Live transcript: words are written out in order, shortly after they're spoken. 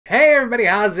Hey everybody,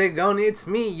 how's it going? It's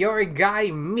me, your guy,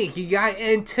 Mikigai,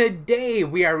 and today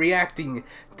we are reacting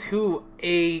to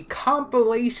a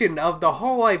compilation of the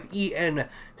Hololive EN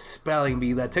Spelling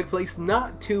Bee that took place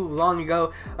not too long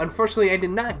ago. Unfortunately, I did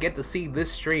not get to see this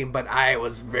stream, but I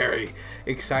was very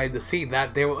excited to see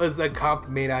that there was a comp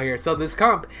made out here. So this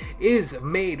comp is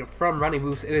made from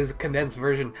Ravinus. It is a condensed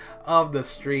version of the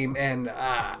stream, and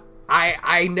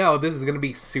I know this is going to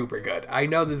be super good. I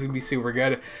know this is going to be super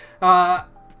good.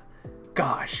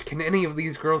 Gosh, can any of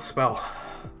these girls spell?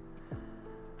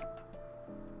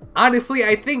 Honestly,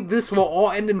 I think this will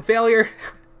all end in failure.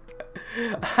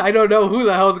 I don't know who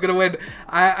the hell is going to win.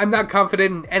 I'm not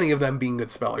confident in any of them being good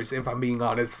spellers, if I'm being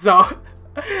honest. So,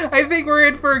 I think we're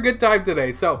in for a good time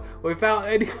today. So, without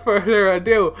any further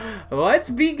ado, let's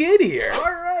begin here.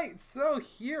 Alright, so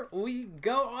here we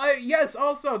go. Yes,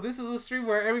 also, this is a stream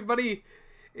where everybody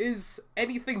is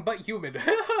anything but human.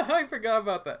 I forgot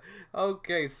about that.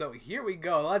 Okay, so here we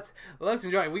go. Let's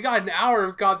enjoy it. We got an hour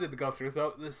of content to go through.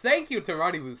 So thank you to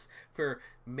Ravinus for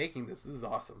making this. This is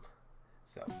awesome.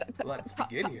 So let's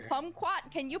begin here. Kumquat,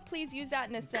 can you please use that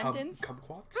in a sentence?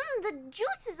 Kumquat? The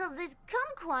juices of this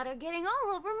kumquat are getting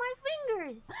all over my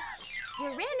fingers. Your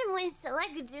randomly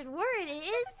selected word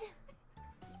is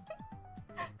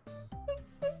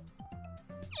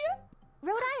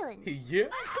Rhode Island. Yeah.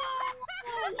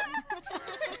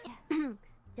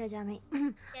 Yes.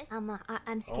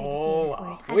 I'm scared Oh, to say this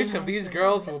word. which of these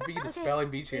girls will be the spelling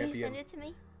bee champion? Can you send it to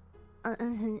me?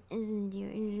 I'm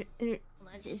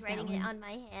just writing it on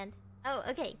my hand. Oh,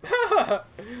 okay.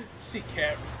 She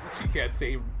can't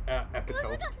say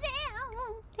epitome.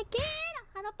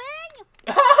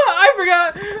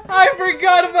 I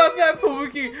forgot about that,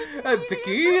 Pumuki.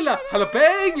 Tequila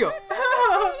jalapeno.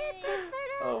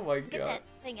 Oh my Get god. that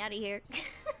thing out of here.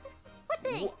 What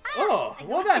thing? Oh,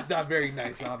 well, that's not very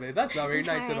nice of it. That's not very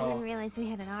nice at I all. didn't realize we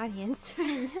had an audience.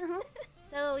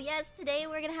 So yes, today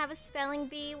we're gonna have a spelling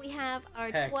bee. We have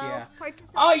our 12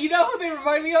 participants. Oh, you know who they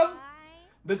remind me of?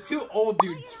 The two old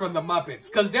dudes from the Muppets,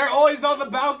 because they're always on the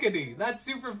balcony. That's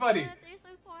super funny. They're so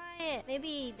quiet.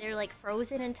 Maybe they're like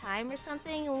frozen in time or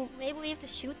something. Maybe we have to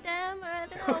shoot them, or I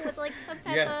don't know, with like some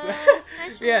type of special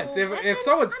Yes. If weapon.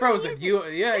 someone's frozen, I'm you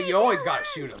always gotta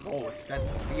shoot them. Always. That's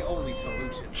the only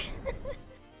solution.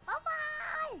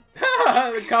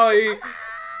 Bye-bye! Kali.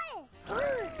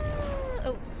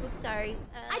 Oh, oops, sorry.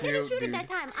 I didn't shoot it that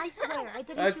time. I swear, I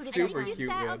didn't That's shoot it super that time. cute, You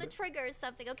sat man. on the trigger or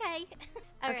something, okay?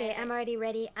 Okay, Alright. I'm already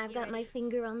ready. I've got my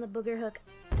finger on the booger hook.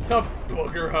 The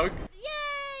booger hug.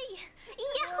 Yay!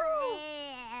 Yahoo!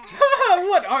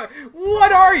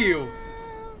 What are you?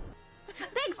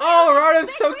 Big Oh,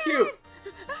 Rhoda's so cute.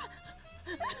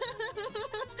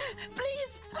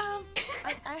 Please,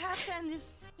 I have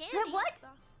candies. Candy. What?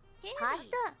 Candy.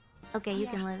 Pasta? Okay, you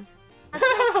can live. A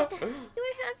pasta. Do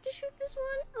I have to shoot this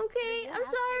one? Okay, I'm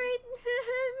sorry.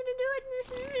 I'm gonna do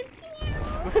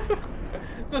it.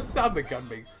 The sound the gun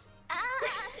makes.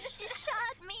 She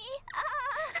shot me.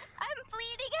 I'm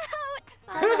bleeding out.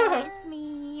 It's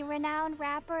me, renowned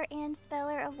rapper and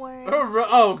speller of words.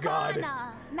 Oh god.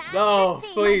 No,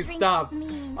 please stop.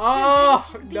 Oh,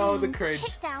 no, the cringe.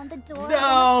 Kick down the door.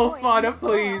 No, Fauna,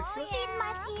 please. Seed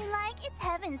my tea like it's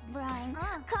heaven's brine.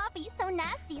 Coffee so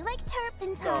nasty like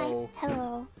turpentine. No.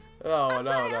 Hello. Oh,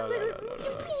 no,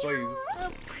 please.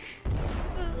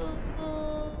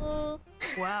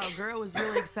 Wow, girl was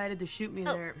really excited to shoot me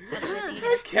there.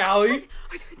 Callie,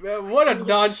 man, what a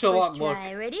nonchalant look.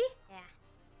 Try. Ready?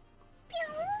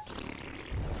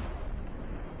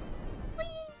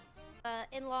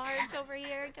 Enlarge over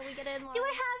here. Can we get enlarged? Do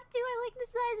I have to? I like the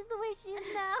size of the way she is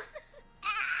now.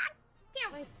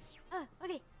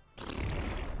 Okay.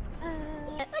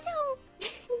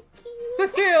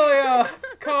 Cecilia,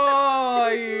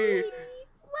 Kai.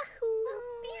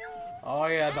 Oh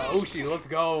yeah, the Oshi, let's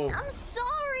go. I'm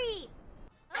sorry.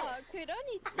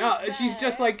 Oh, she's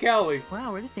just like Callie.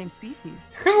 Wow, we're the same species.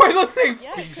 We're the same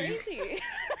Yeah, species. crazy.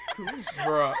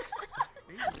 Bruh.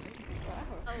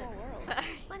 Sorry.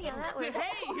 Funny how that works. Hey!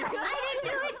 I didn't do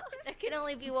it. There can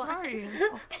only be one. Sorry.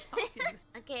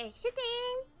 Okay,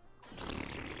 shooting.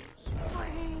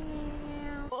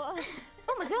 Oh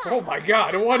my god. Oh my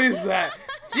god, what is that?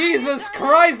 Jesus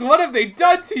Christ, what have they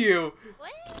done to you?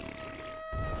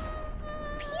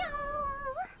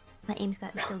 My aim's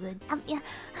gotten so good. Yeah.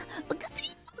 Good thing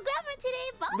for grammar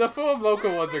today, The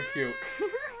FUWAMOCO ones are cute.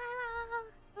 It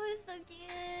was so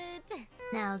cute.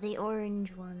 Now the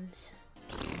orange ones.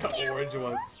 The orange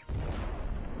ones.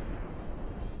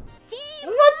 Team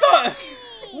What the?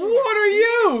 What are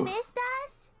you? Missed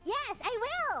us? Yes, I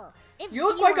will. If You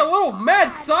look like a little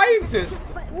mad scientist.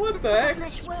 What the heck?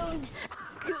 Flesh wound.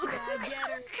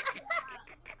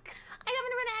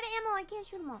 can't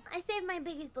shoot them all. I saved my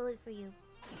biggest bullet for you.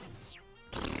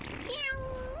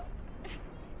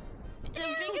 The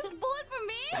biggest bullet for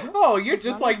me? Oh, you're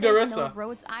just like Nerissa.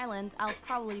 Rhodes Island, I'll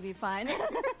probably be fine.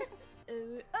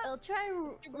 I'll try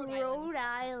Rhode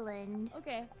Island.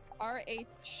 Okay.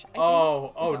 RH.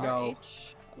 Oh no.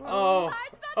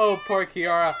 Oh, poor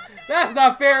Kiara. That's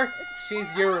not fair.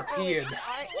 She's European.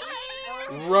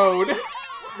 Road.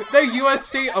 The U.S.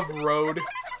 state of Road. It's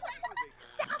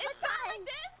not like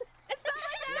this. It's not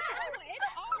like that.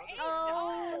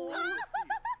 Oh.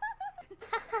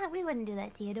 We wouldn't do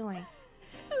that to you, don't worry.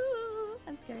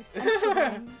 I'm scared.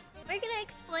 We're gonna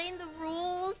explain the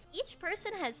rules. Each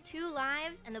person has 2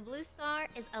 lives, and the blue star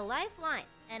is a lifeline.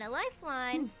 And a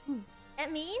lifeline,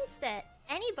 that means that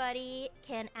anybody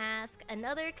can ask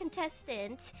another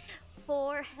contestant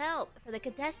for help. For the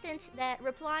contestant that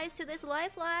replies to this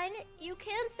lifeline, you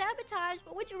can sabotage,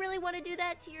 but would you really want to do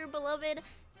that to your beloved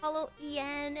Holo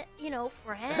EN, you know,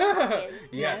 friend?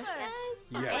 Yes.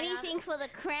 Yes. Anything for the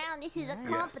crown. This is a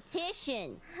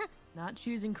competition. Not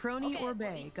choosing Kronii or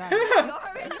Bae. Got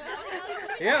it.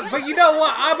 Yeah, but you know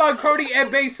what? I'm on Cronii and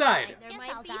Bae's side. There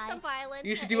might be some violence.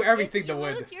 You should do everything to win.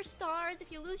 If you lose your stars, if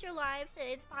you lose your lives,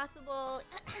 it's possible.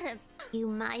 You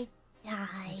might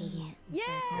die.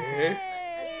 Yay!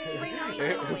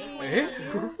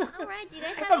 Alright, do you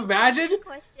guys have Imagine. any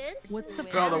questions?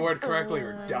 Spell the word correctly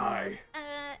or die.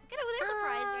 There's a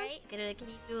prize, right? Can you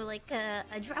do like a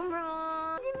drum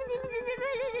roll? Get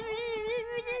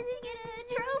a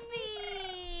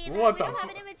trophy! What We the don't have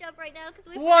an image up right now because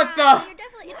we What forgot. the?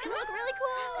 It's gonna look really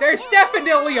cool. There's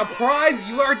definitely a prize.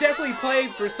 You are definitely playing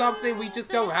for something. We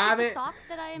just don't have it.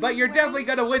 But you're definitely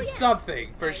gonna win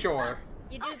something for sure.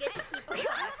 You do get to keep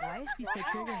Why is she so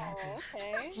trigger happy?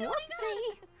 Okay.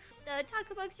 Just talk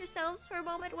amongst yourselves for a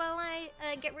moment while I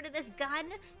get rid of this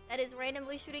gun that is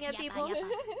randomly shooting at people.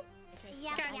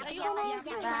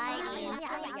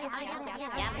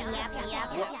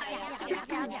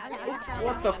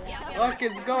 What the fuck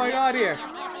is going on here?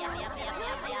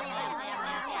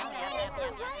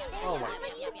 Oh my.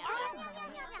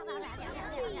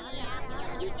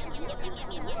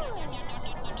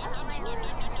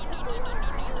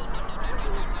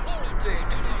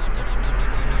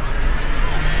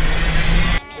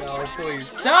 No, please.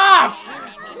 Stop!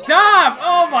 Stop!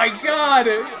 Oh my god!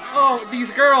 Oh, these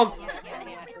girls!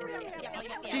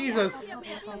 Jesus.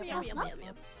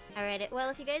 Alright, well,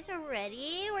 if you guys are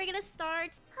ready, we're gonna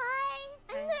start. Hi,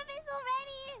 I'm nervous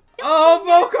already. Oh,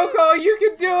 Mococo, you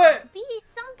can do it! Be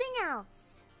something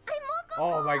else. I'm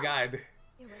Mococo. Oh my god.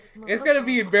 It's gonna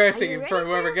be embarrassing ready for for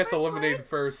whoever your gets first eliminated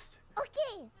first.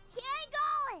 Okay, here I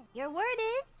go. Your word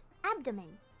is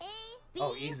abdomen.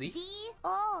 Oh, easy.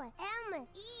 A-B-O-M-E-N.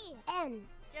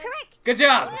 Correct. Good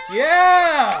job!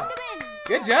 Yeah!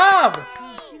 Good job!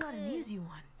 She got an easy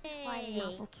one.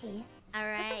 Hey. Okay.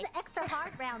 Alright. This is the extra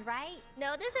hard round, right?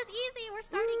 No, this is easy. We're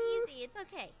starting easy. It's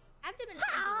okay. Abdomen is an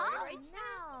easy word, right?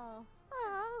 No.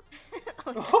 Oh,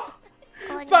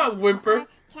 Oh, that whimper.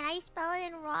 Can I spell it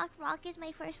in rock? Rock is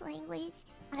my first language.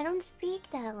 I don't speak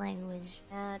that language.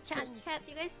 Chat, do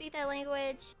you guys speak that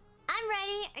language? I'm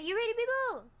ready. Are you ready,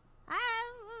 people?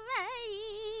 I'm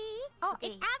ready. Oh, Okay.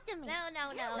 it's abdomen. No.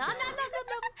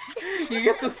 You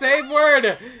get the same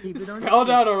word spelled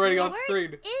out already on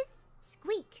screen. Is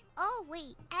squeak. Oh,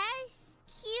 wait.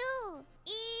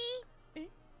 S-Q-E.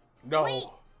 No. Wait.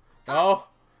 No.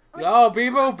 No,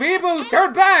 Bibu,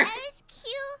 turn back!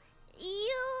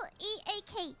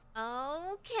 S-Q-U-E-A-K.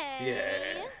 Okay.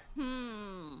 Yeah.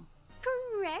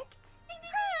 Correct.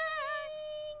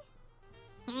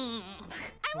 I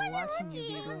wasn't Watching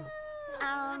you, looking.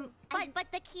 Bibu. But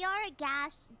the Kiara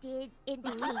gas did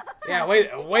indicate. Yeah,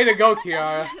 way to go,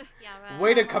 Kiara. Yeah,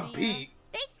 Way to compete.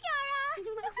 Thanks, Kiara.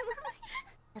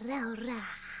 Raora.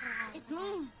 It's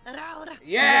me, Raora.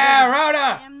 Yeah, I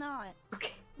Rhoda! am not.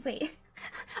 Okay, wait.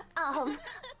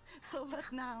 So what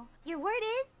now? Your word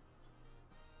is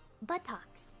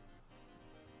buttocks.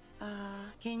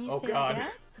 Can you Oh, say God.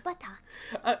 again?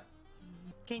 Buttocks.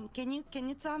 Can you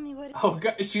tell me what? Oh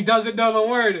god, she doesn't know the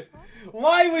word.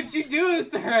 Why would you do this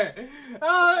to her?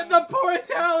 Oh, the poor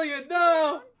Italian,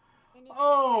 no!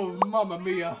 Oh, mamma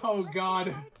mia, oh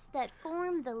god. Parts that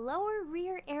form the lower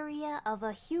rear area of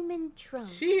a human trunk.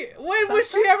 When would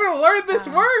she ever learn this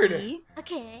word? E,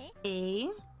 Okay. A,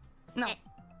 no,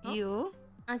 U,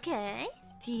 Okay.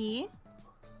 T,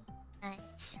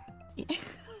 Nice.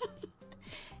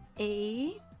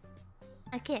 A,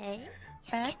 Okay.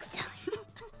 X.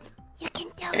 You can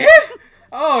do it.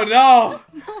 Oh no!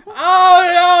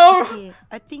 Oh no! Okay,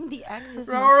 I think the X is.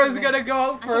 not Raora's correct. gonna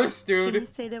go first, Can you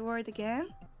dude. say the word again?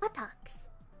 Buttocks.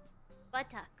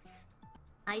 Buttocks.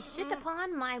 I sit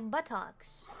upon my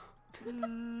buttocks.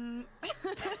 To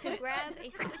grab a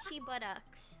squishy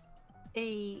buttocks.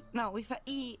 No, with an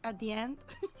E at the end.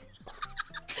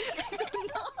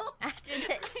 After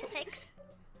the X.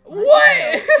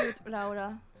 What?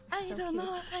 Raora. I don't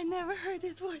know. I never heard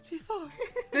this word before.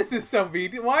 This is so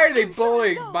mean. Why are they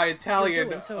bullying my Italian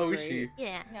doing so Oshi?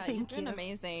 Yeah. Yeah, Thank you're doing you.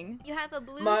 amazing. You have a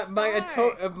blue My star. my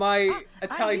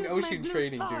Italian I use Ocean my blue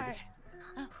training, star.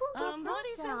 dude. Who Mori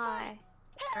gets a star?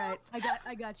 Alright,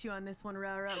 I got you on this one,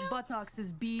 Raora. Buttocks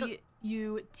is B-U-T-T-O-X.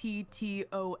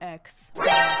 Wait,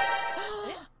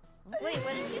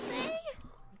 what did you say?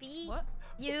 What?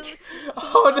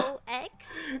 B-U-T-T-O-X?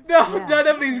 No, Yeah. none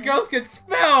of these girls can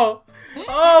spell.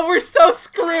 Oh, we're so Your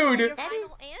screwed.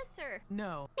 final answer.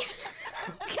 No.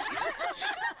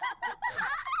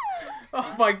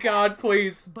 Oh my God,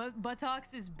 please.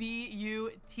 Buttocks is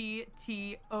B-U-T-T-O-C-K.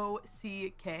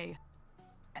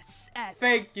 S.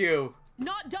 Thank you.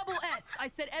 Not double S. I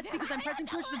said S because I'm pressing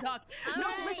push to talk. No,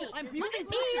 Alright, listen, I'm this using is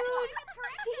push to talk.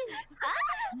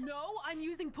 No, I'm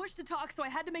using push to talk, so I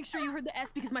had to make sure you heard the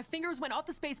S because my fingers went off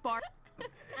the space bar.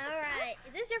 Alright,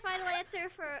 is this your final answer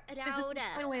for This is the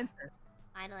Raora? final answer.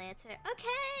 Final answer.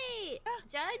 Okay,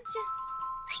 Judge.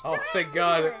 Oh, thank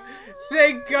God.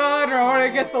 Thank God,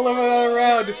 Raora gets to live another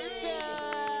round.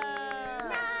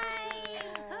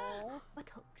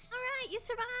 Buttocks. Alright, you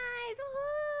survived.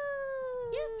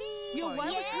 Woohoo! Yo, why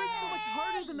was hers so much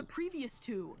harder than the previous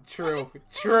two? True,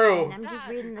 true. And I'm just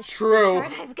reading the True.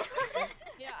 chart I've got.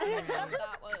 Yeah, I don't know what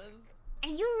that was. Are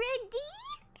you ready?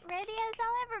 Ready as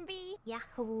I'll ever be.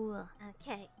 Yahoo.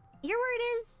 Okay. Your word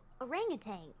is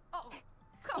orangutan. Oh,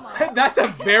 come on. That's a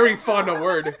very fun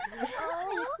word.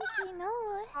 Oh, you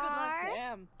know it.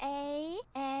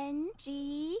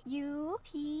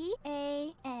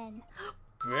 R-A-N-G-U-T-A-N.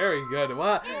 Very good.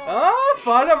 Wow. Oh,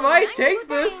 Fauna might take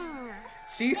this.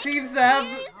 She seems to have.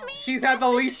 She's had the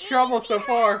least trouble so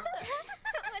far.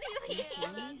 What do you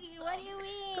mean? What do you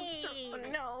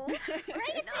mean? No. Is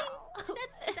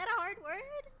that a hard word?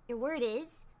 Your word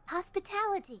is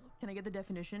hospitality. Can I get the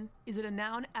definition? Is it a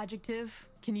noun, adjective?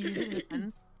 Can you use it in a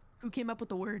sentence? Who came up with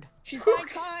the word? She's buying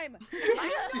time.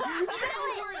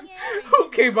 Who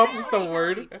came up with the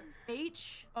word?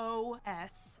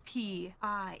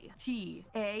 Hospitality.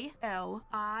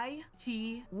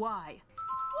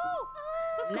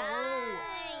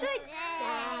 Good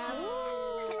job.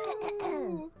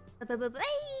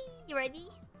 You ready?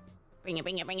 Bring it.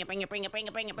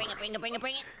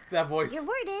 That voice. Your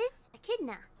word is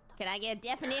echidna. Can I get a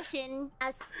definition?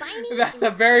 A spiny. That's a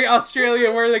very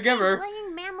Australian word to give her.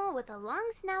 Flying mammal with a long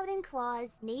snout and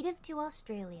claws, native to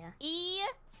Australia.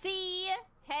 E-C-H...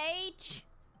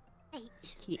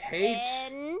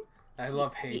 H? I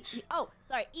love H. Oh,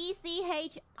 sorry.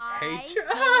 E-C-H-I... H.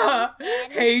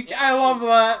 H. I love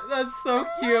that. That's so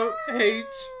cute. H.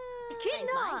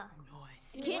 Echidna. Nice.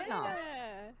 Echidna.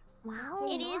 Wow.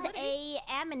 It is a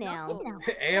aminal.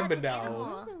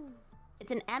 Aminal. It's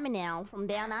an aminal from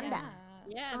down under.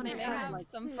 Yeah, Sounds they fun. have Like,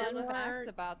 some fun facts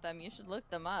about them. You should look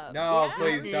them up. No, Yeah,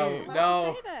 please I don't. was about to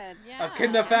No. say that. Yeah.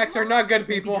 Echidna facts are not good,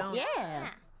 people. don't. Yeah.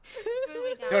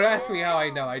 Don't ask me how I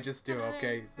know. I just do.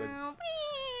 Okay. That's-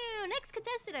 Next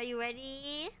contestant, are you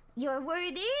ready? Your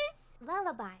word is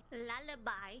lullaby.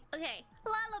 Lullaby. Okay.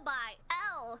 Lullaby.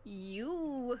 L.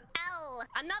 You. L.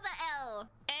 Another L.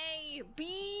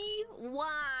 A-B-Y.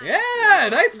 Yeah,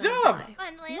 nice job.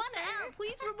 Final answer. One L.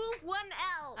 Please remove one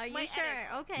L. Are you My sure?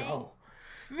 edit. Okay. No.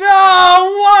 No.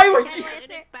 Why would you? Final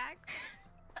Edit answer. it back.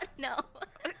 No.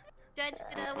 Judge,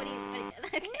 what do you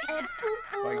okay.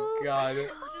 Oh my God.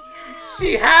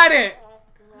 She had it.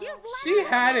 She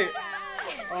had it.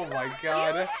 Oh my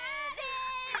God.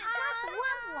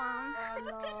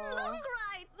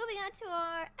 Moving on to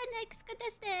our next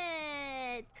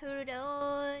contestant.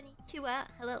 Konnichiwa.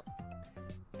 Hello.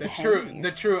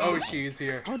 The true Oshi is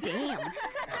here. Oh, damn.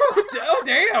 Oh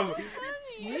damn.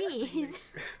 Jeez.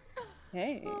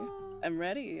 Hey, I'm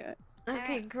ready.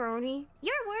 Okay, Kronii.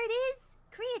 Your word is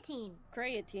creatine.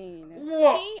 Creatine.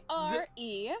 Whoa.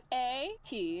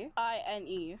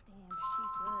 C-R-E-A-T-I-N-E.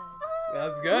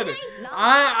 That's good.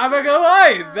 I'm not gonna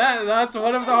lie. That's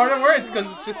one of the harder words because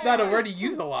it's just not a word you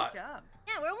use a lot. Good job.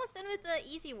 Yeah, we're almost done with the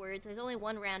easy words. There's only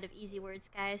one round of easy words,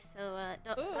 guys. So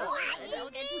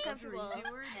don't get too comfortable. Easy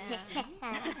words.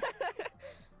 Yeah.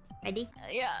 Ready?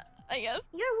 Yeah, I guess.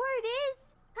 Your word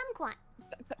is kumquat.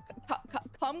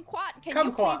 Kumquat. Can Kumquat.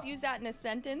 you please use that in a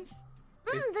sentence?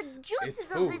 It's The juices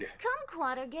of food. this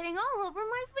kumquat are getting all over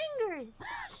my fingers.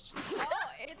 Oh,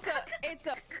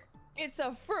 it's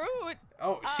a fruit.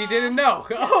 Oh, she didn't know.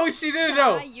 Oh, she didn't Can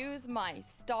I know. use my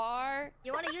star?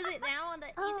 You want to use it now on the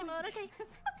easy mode? Okay.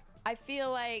 I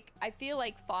feel like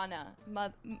Fauna,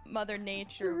 Mother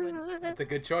Nature That's a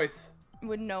good choice.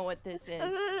 would know what this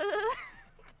is.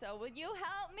 So would you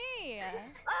help me?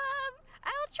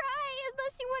 I'll try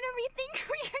unless you want to rethink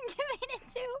who you're giving it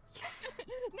to.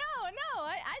 No,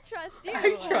 I trust you.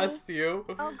 I trust you.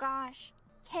 Oh gosh.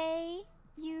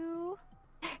 K-U...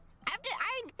 I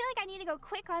feel like I need to go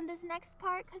quick on this next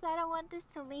part because I don't want this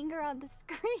to linger on the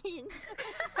screen.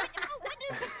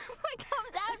 What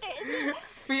comes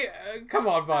after? Come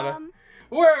on, Fauna.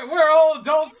 We're all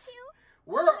adults.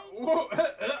 We're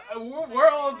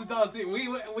all adults. We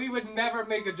would never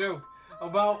make a joke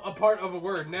about a part of a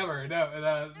word. Never.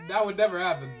 No, that would never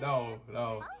happen. No.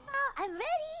 Oh, I'm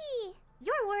ready.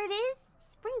 Your word is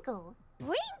sprinkle.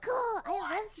 Sprinkle. I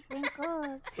love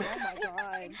sprinkles. Oh my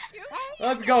god.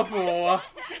 Let's go, fool.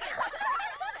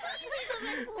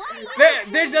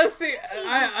 There does seem.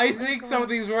 I think some of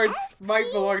these words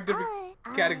might belong in different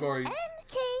categories.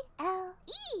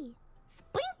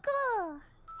 Sprinkle.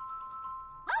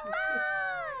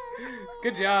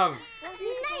 Good job.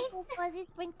 Nice. Fuzzy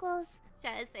sprinkles.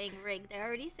 Chat is saying rigged. They're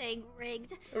already saying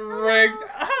rigged. Rigged.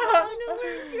 Oh no,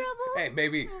 we're in trouble. Hey,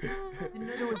 maybe. I didn't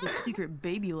know there was a secret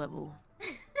baby level.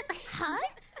 Huh?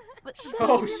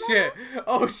 Oh shit.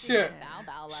 Oh shit.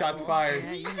 Bow Shots level. fired.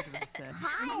 Yeah, you know what I said.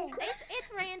 Hi.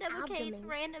 It's random, okay? It's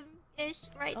random-ish,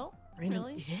 right? Oh,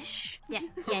 Random-ish? Yeah.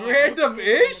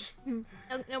 Random-ish?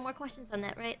 No more questions on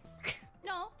that, right?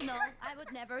 No, I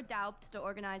would never doubt the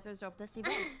organizers of this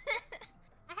event.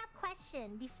 I have a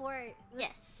question before.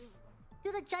 Yes.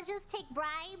 Do the judges take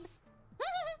bribes?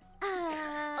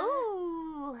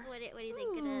 Ooh. What do you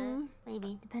think?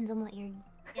 Maybe depends on what you're.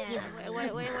 Yeah.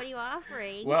 What are you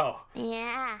offering? Well,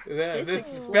 Yeah. this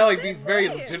spelling bee is very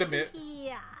legitimate.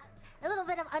 Yeah. A little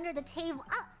bit of under the table.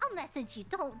 I'll message you.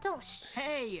 Don't.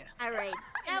 Hey! All right.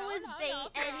 That was bait,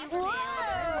 and you failed.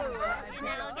 You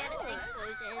now get an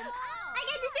explosion. I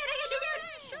get to shoot.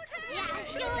 Yeah,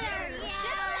 shooter.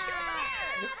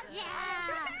 Yeah.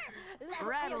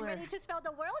 Rattler. I'm ready to spell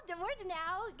the word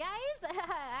now, guys.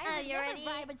 I You never ready?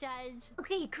 bribe a judge.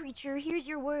 Okay, creature. Here's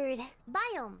your word.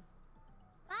 Biome.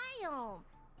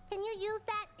 Can you use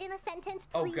that in a sentence,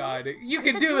 please? Oh god, you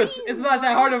can do this. It's not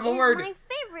that hard of a word. My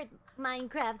favorite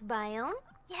Minecraft biome.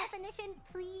 Yes. Definition,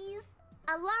 please.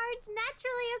 A large,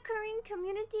 naturally occurring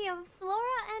community of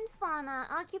flora and fauna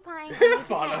occupying a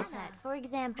Fauna. habitat. For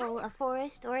example, a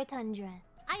forest or a tundra.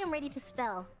 I am ready to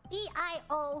spell.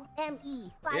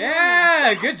 B-I-O-M-E.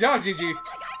 Yeah, good job, Gigi.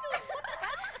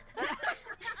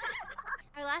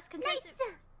 Our last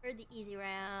contestant for the easy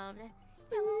round.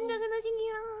 Yes,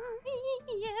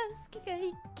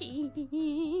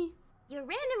 your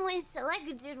randomly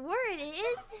selected word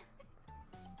is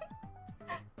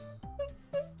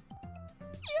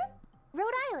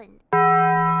Rhode Island.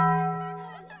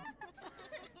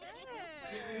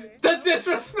 The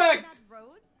disrespect!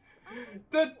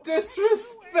 The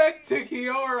disrespect to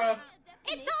Kiara!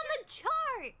 It's on the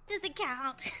chart. Does it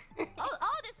count?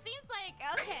 Oh, this seems like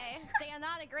okay. They are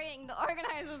not agreeing. The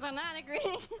organizers are not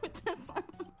agreeing with this one.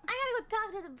 I gotta go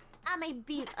talk to the. I may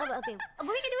be. Oh, okay, but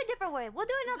we can do a different word. We'll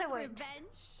do another word.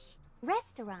 Revenge.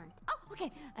 Restaurant. Oh,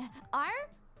 okay.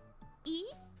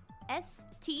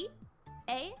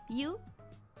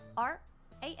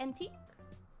 R-E-S-T-A-U-R-A-N-T.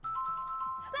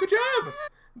 Good job!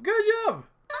 Good job!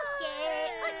 Okay.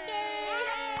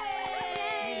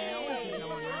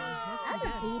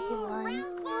 Over,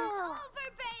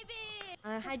 baby.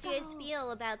 How'd you guys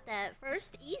feel about that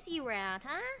first easy round,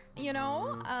 huh? You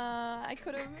know, I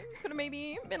could have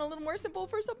maybe been a little more simple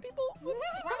for some people.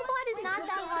 Kumquat is not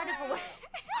that hard of a word.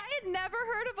 I had never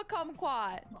heard of a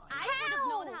kumquat. I would have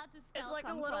known how to spell It's like a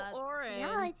kumquat. little orange.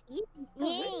 Yeah, it's easy.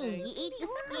 Yay, you ate the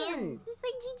skin. Just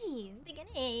like Gigi.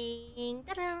 Beginning.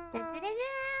 Ta-da.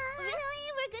 Really?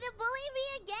 We're gonna bully me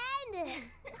again?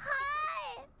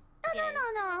 Hi. No.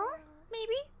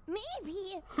 Maybe. Are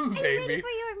you ready Maybe. for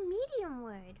your medium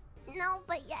word? No,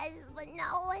 but yes, but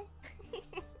no.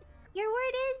 Your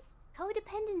word is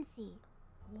codependency.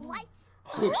 What?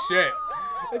 Oh shit.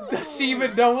 Does she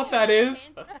even know what that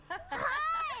is?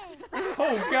 Hi.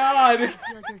 Oh god. I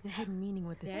feel like there's a hidden meaning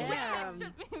with this word.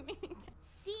 Damn.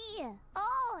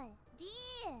 C-O-D.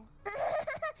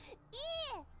 E.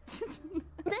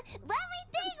 Let me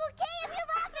think, okay? If you're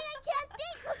laughing, I can't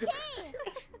think, okay?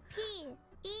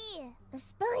 P-E. I'm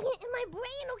spelling it in my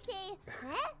brain, okay?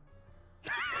 Huh?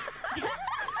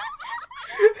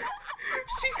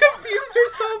 She confused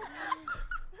herself.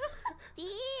 D.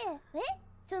 What?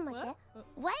 Something like that.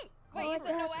 What? Wait, you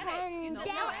said no S. You said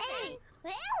no S.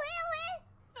 Wait.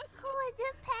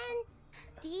 Codepend.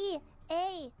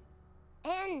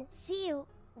 D-A-N-C.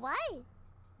 Why?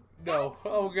 No.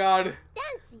 Oh god.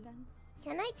 Dancey.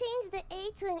 Can I change the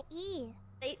A to an E?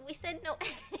 We said no. No.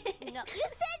 You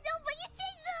said no, but you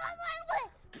changed the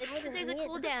Because there's a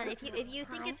cooldown. If you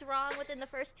think it's wrong within the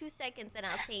first 2 seconds, then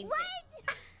I'll change What?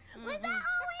 it. Was that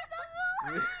always a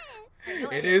rule?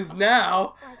 It is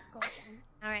now. Let's go then.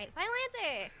 Alright, final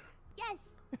answer. Yes.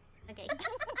 Okay.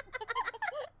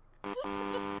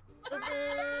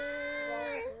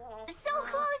 So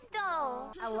close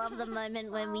though. I love the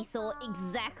moment when we saw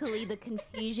exactly the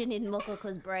confusion in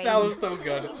Mokoko's brain. That was so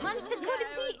good. Once the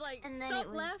I was like, and then stop it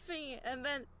was... laughing, and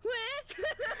then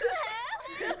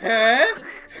Huh?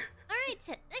 Alright,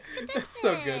 next contestant. That's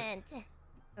so good.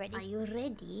 Ready? Are you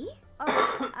ready?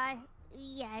 Oh,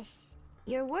 yes.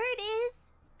 Your word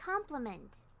is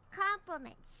compliment.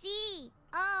 Compliment. C-O-M-P-L-I-M-E-N-T.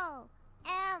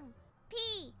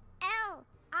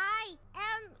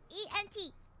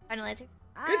 Final answer.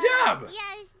 Good job.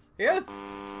 Yes. Yes.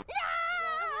 No!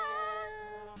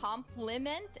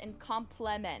 Compliment and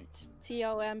complement.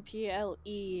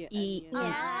 T-O-M-P-L-E. E.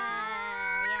 Yeah.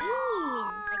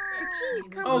 The cheese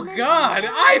Oh compliment. god,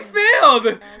 I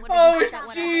failed! Oh that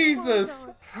one. Jesus!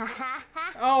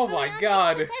 Oh my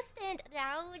god. Contestant,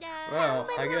 Raora. Well,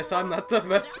 I guess I'm not the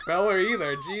best speller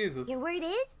either, Jesus. Your word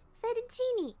is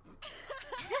fettuccine.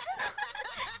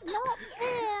 No.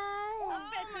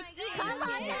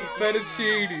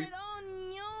 Fettuccine. Oh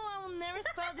no, I'll never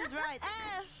spell this right.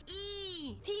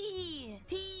 F-E-T-T.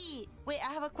 Wait,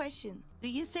 I have a question. Do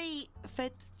you say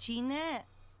fettuccine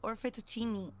or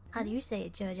fettuccine? How do you say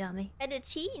it, Judge Ami?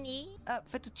 Fettuccine.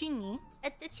 Fettuccine.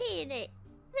 Fettuccine. I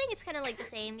think it's kind of like the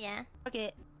same, yeah.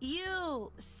 Okay.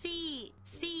 U-C-C-E.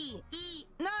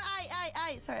 No,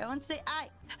 I. Sorry, I want to say I.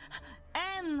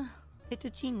 N.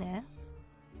 Fettuccine.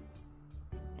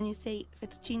 And you say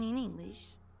fettuccine in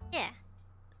English. Yeah.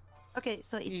 Okay,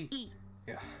 so it's E.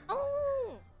 Yeah.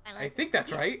 Oh. I think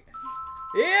that's right.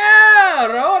 Yeah,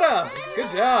 Raora. Good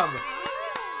job.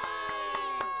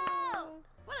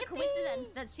 What a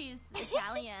coincidence that she's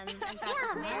Italian and got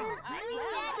this name.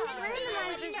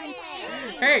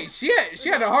 Hey, she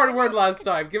had a hard word last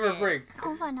time. Give her a break.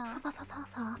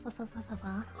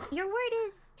 Your word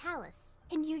is callous.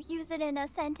 Can you use it in a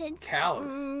sentence?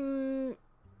 Callous.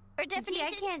 Or definition?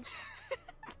 I can't.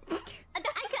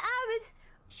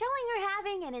 Showing or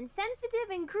having an insensitive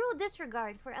and cruel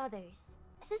disregard for others.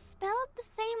 Is it spelled the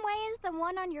same way as the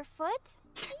one on your foot?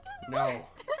 No.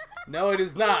 No, it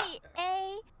is not.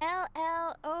 A-L-L-O-U-S.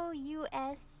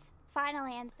 Final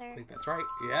answer. I think that's right.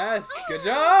 Yes, good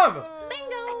job.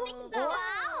 Bingo! I think so.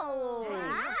 Wow!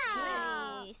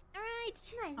 Nice. Alright.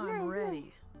 I'm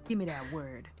ready. Give me that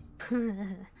word.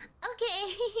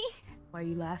 Okay. Why are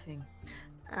you laughing?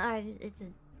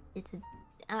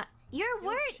 Your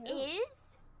word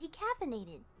is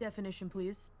decaffeinated. Definition,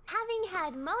 please. Having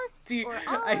had most See, or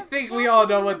all I of think we all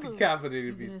know what caffeine decaffeinated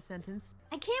Use it in a means. sentence.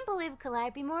 I can't believe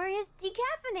Calliope Mori is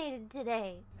decaffeinated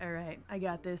today. All right, I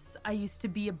got this. I used to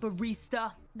be a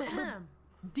barista.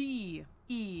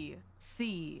 D-E-C-A-F.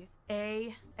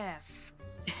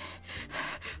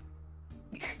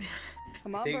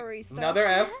 Come on, Think barista. another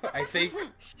F, I think.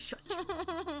 Shut.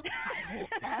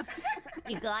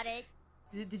 You got it.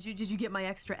 Did you get my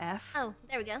extra F? Oh,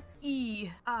 there we go.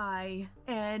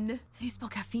 E-I-N. So you spell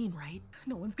caffeine, right?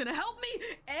 No one's gonna help me.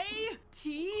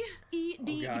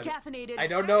 A-T-E-D. Oh, God. Decaffeinated. I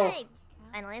don't know. Alright.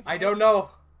 Final answer. I don't know.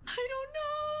 I don't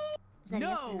know. Is that a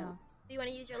yes or no? Do you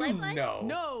want to use your lifeline? No.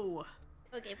 No.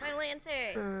 Okay, final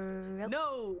answer.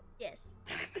 No. Yes.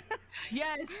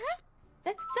 Yes.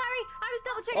 Sorry, I was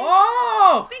double checking.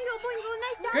 Oh! Bingo, boingo,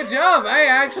 nice job. Good job.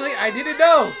 I didn't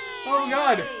know. Oh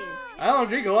god. I don't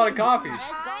drink a lot of coffee.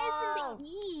 Let's go.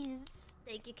 Ease.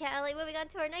 Thank you, Callie. Moving on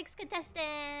to our next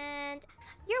contestant.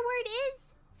 Your word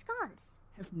is scones.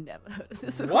 I've never heard of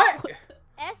this. What?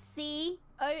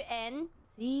 S-C-O-N-C,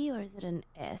 or is it an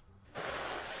S?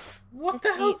 What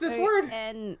the hell's this word?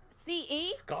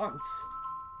 S-C-O-N-C-E? Sconce.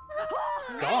 Oh,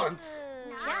 Sconce?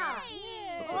 Nice job.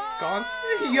 What the sconce?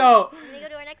 Yo, Let me go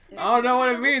to our next contestant. I don't know what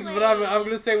it Go this means, but way. I'm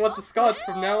gonna say what the sconce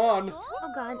from now on.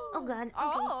 Oh god, oh god. Okay.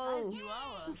 Oh.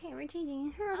 Okay, we're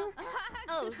changing.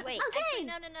 Oh, wait. Okay. Actually,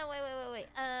 no, wait.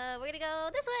 We're gonna go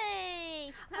this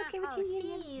way. Okay, we're changing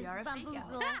again. Kiara, thank you.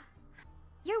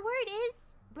 Your word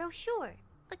is brochure.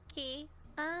 Okay.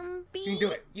 You can do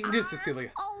it. You can do it, Cecilia.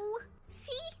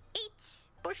 B-R-O-C-H.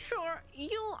 For sure.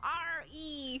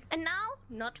 U-R-E. And now,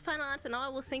 not final answer. Now I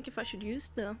will think if I should use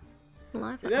the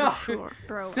life. No. Sure,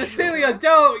 bro. Cecilia,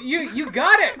 don't. You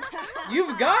got it.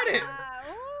 You've got it.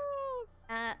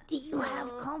 Do you have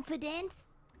confidence?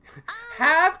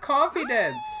 Have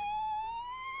confidence.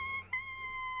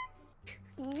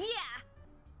 Yeah.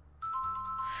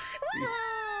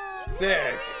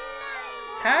 Sick.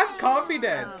 Have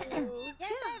confidence. You're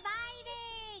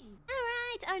surviving!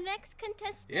 Alright, our next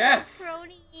contestant Yes. is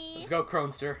Kronii. Let's go,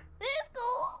 Kronster. Let's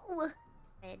go!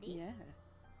 Ready? Yeah.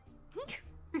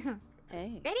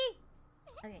 Hey. Ready?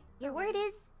 Okay. Your word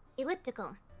is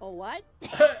elliptical. Oh, what?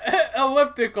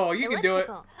 Elliptical. You can do it.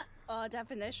 Elliptical.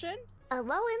 Definition? A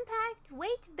low-impact,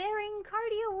 weight-bearing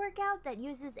cardio workout that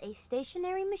uses a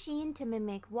stationary machine to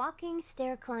mimic walking,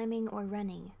 stair climbing, or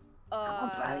running.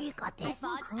 You got I this.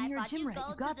 thought You're a gym you rat, you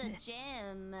go to got the this.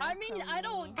 gym. I mean, I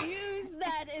don't Kronii. use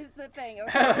that is the thing.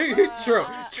 Okay? True.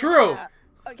 True.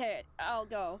 Okay, I'll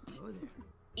go.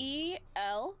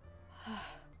 E-L...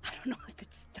 I don't know if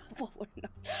it's double or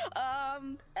not.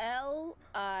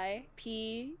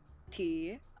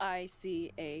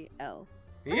 L-I-P-T-I-C-A-L.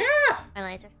 Yeah. Final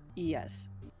answer. Yes.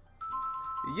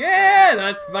 Yeah.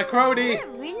 That's my Kronii.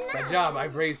 Really Good job.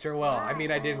 I've raised her well. I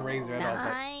mean, I didn't raise her at all, but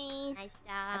Nice. Nice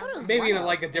I thought it job. was maybe in one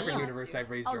like a of- different yeah. universe, I've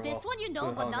raised her Oh, well. this one you know, Who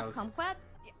the but hell not knows? kumquat.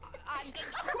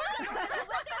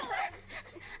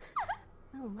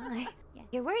 Oh my.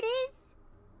 Your word is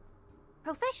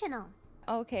professional.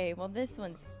 Okay, well this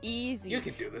one's easy. You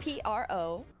can do this.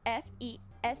 Professional.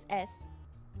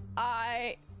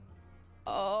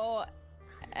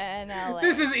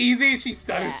 This is easy. She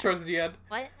stutters Yeah. towards the end.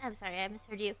 What? I'm sorry, I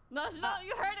misheard you. No, you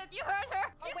heard it. You heard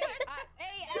her. Oh wait,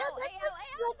 A-L.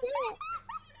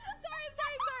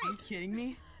 Are you kidding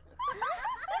me?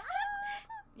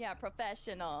 Yeah,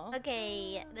 professional.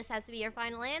 Okay, this has to be your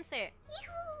final answer.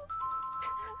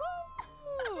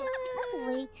 That's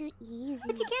way too easy.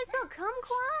 But you can't spell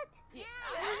kumquat?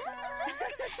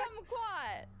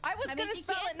 Kumquat. I was I mean, gonna she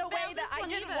spell can't it in a way spell that this I one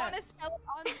didn't either. want to spell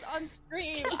it on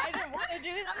stream. I didn't want to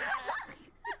do that.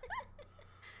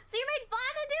 So you made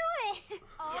Fauna do it!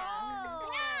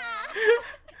 Oh.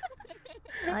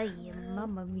 Ay,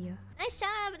 mamma mia. Nice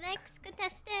job, next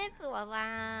contestant.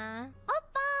 Fuwawa.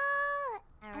 Oppa!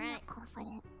 I'm Alright, not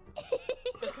confident.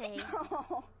 okay.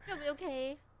 It'll be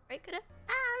okay. Right, Kuda?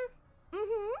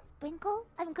 Sprinkle?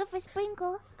 I'm good for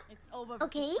sprinkle. It's over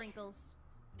Okay. for sprinkles.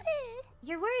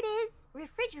 Your word is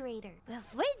refrigerator.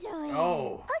 Refrigerator.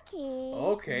 Oh. Okay.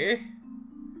 Okay.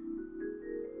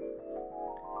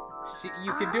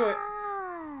 You can do it.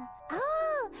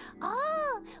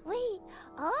 Wait.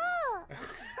 Oh. I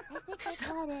think I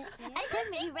got it. So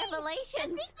many I'm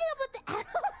revelations. thinking about the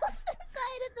animals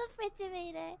inside of the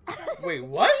refrigerator. Wait,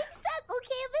 what? Makes sense.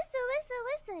 Okay,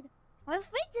 listen.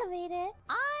 Refrigerator.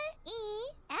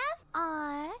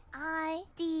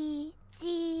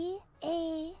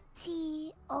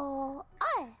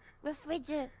 R-E-F-R-I-D-G-A-T-O-R.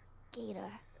 Refrigerator.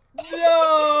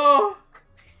 No.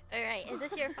 Alright, is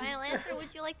this your final answer?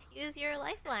 Would you like to use your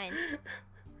lifeline?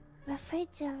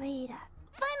 Refrigerator.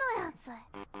 Final answer.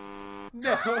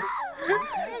 No.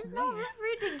 There's no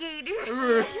refrigerator.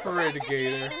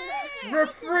 Refrigerator.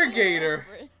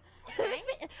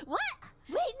 What?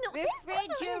 Wait, no.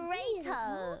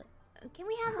 Refrigerator. Can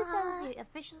we have this as the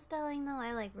official spelling though?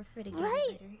 I like refrigerator.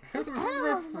 Right.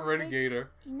 Refrigerator.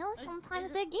 You know,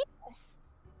 sometimes they're gators.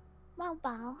 Bow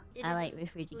bow. I like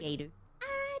refrigerator.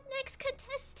 Alright, next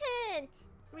contestant.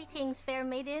 Greetings, fair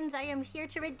maidens. I am here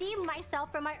to redeem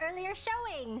myself from my earlier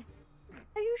showing.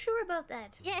 Are you sure about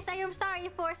that? Yes, I am sorry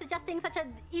for suggesting such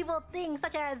an evil thing,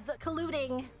 such as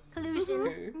collusion. I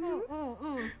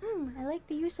like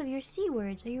the use of your C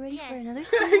words. Are you ready for Yes. another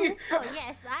C word? Oh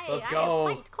yes, Let's I go.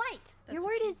 am quite. Your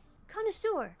word is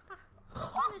connoisseur.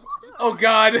 Oh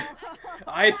God.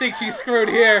 I think she's screwed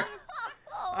here.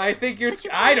 I think you're.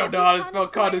 I don't know how to spell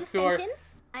connoisseur.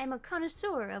 I'm a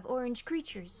connoisseur of orange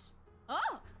creatures.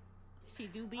 Oh, she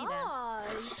do be that. Oh,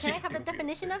 can I have the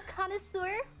definition of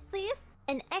connoisseur, please?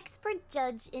 An expert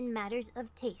judge in matters of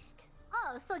taste.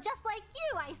 Oh, so just like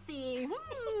you, I see.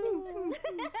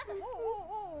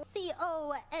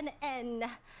 C-O-N-N.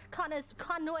 Connoisseur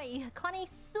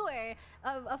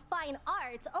of fine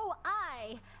arts.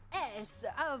 O-I-S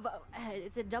of...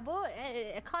 is it double?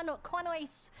 I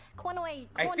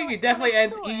think it definitely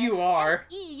ends E-U-R,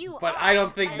 E-U-R. but I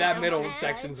don't think that Final middle answer.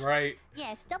 section's right.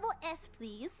 Yes, double S,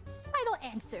 please. Final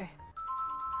answer.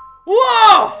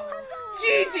 Whoa!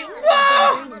 Gigi!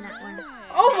 Whoa! Green in that one.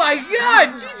 Oh my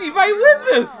God! Gigi might win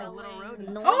this!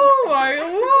 Oh my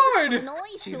Lord!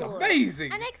 She's Noisor.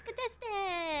 amazing! Our next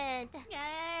contestant.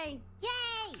 Yay!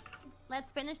 Yay!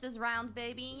 Let's finish this round,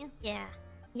 baby. Yeah.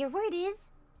 Your word is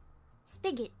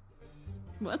spigot.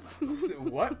 What?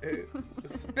 What?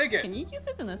 Spigot. Can you use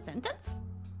it in a sentence?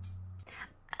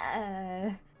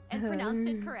 And pronounce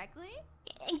it correctly?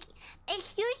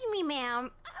 Excuse me, ma'am.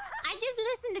 I just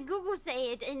listened to Google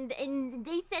say it, and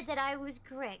they said that I was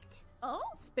correct. Oh?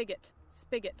 Spigot.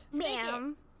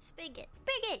 Ma'am. Spigot.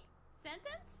 Spigot.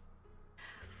 Sentence?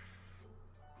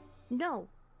 No.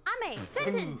 Ame,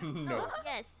 sentence. No.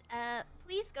 Yes.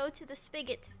 Please go to the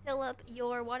spigot to fill up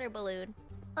your water balloon.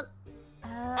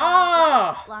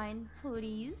 Ah! Line,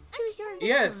 please. Choose your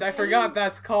Yes, I forgot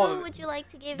that's Who called would you like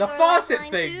to give the your faucet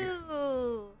lifeline thing.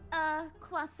 to?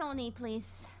 Croissant,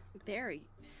 please. Very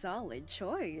solid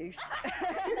choice.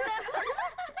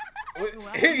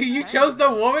 You chose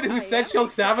the woman who said she'll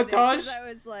sabotage? I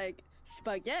was like,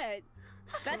 spaghetti.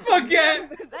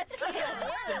 Spaghetti! That's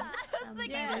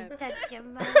yeah.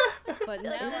 But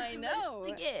now I know.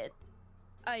 Spaghetti.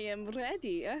 I am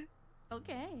ready.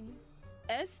 Okay.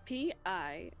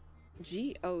 S-P-I-G-O-T.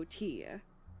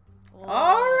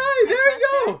 Alright, there we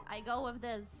go! I go with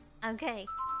this. Okay.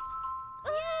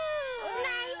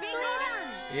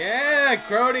 Yeah,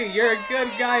 Kronii, you're a good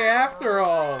guy after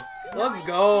all. Let's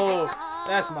go.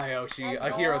 That's my Yoshi,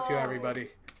 a hero to everybody.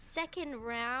 Second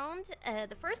round,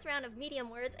 the first round of medium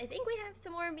words. I think we have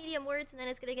some more medium words, and then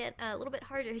it's gonna get a little bit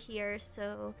harder here.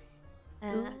 So,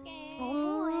 I'll do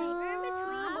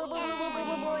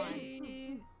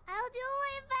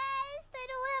my best. I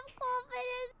don't have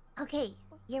confidence. Okay,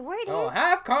 your word Oh, is.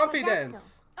 have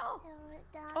confidence.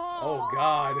 Oh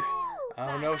God, I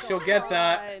don't know if she'll get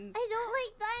that. I don't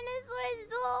like dinosaurs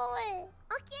though.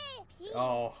 Okay.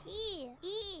 Oh.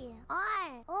 P-E-R-O-D-A-C.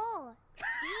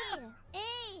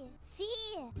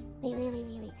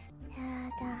 Wait.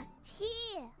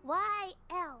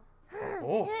 T-Y-L.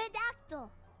 Oh. Pterodactyl.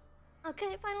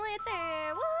 Okay, final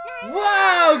answer. Woo!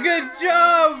 Wow, good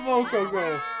job,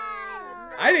 Mococo.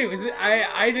 I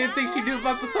didn't think she knew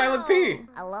about the silent P.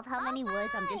 I love how many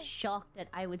words I'm just shocked that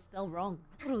I would spell wrong.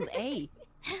 I thought it was A.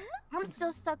 I'm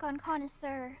still stuck on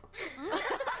connoisseur.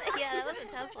 Yeah, that was a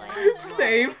tough one.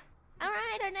 Same.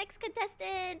 Alright, our next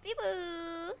contestant,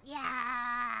 Bijou.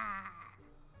 Yeah.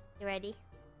 You ready?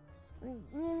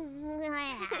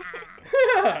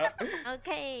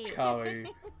 Okay. Golly.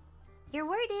 Your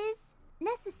word is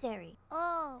necessary.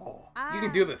 Oh, you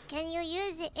can do this. Can you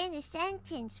use it in a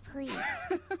sentence, please?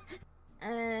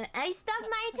 I stubbed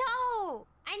my toe.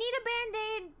 I need a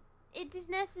band-aid. It is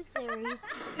necessary.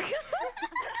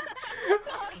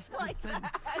 Like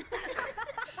that.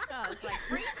 Oh, it's like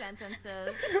 3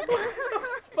 sentences.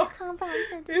 Compound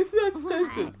sentence. Is that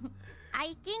sentence?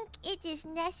 I think it is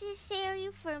necessary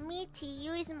for me to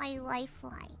use my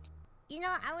lifeline. You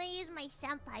know, I'm gonna use my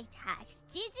senpai tags.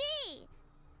 Gigi!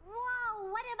 Whoa,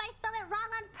 what if I spell it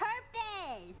wrong on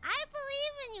purpose? I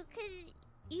believe in you because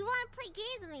you want to play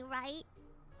games with me, right?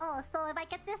 Oh, so if I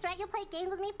get this right, you'll play games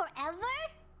with me forever?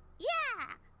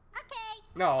 Yeah! Okay.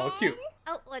 No, cute.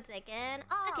 Oh, 1 second.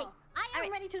 Oh, Okay. I am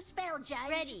Alright. ready to spell, Judge.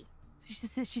 Ready.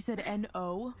 She said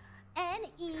N-O.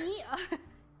 N-E...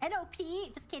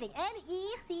 N-O-P... Just kidding.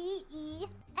 N-E-C-E-S-S-A-R-Y.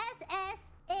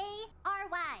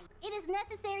 It is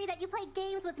necessary that you play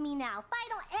games with me now.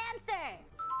 Final answer!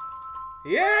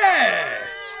 Yeah!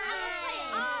 I will play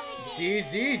all the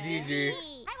games. GG.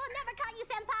 I will never call you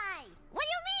senpai! What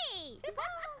do you mean?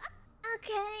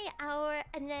 Okay, our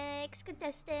next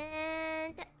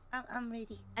contestant. I'm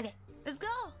ready. Okay. Let's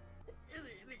go.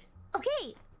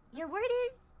 Okay, your word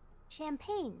is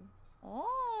champagne.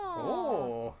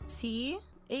 Oh. C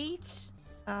H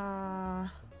A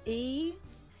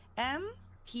M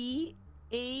P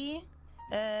A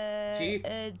G?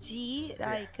 G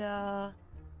like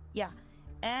yeah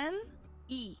N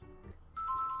E.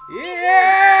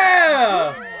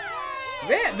 Yeah!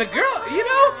 Man, the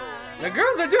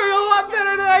girls are doing a lot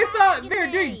better than I thought.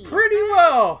 They're doing pretty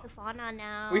well. The Fauna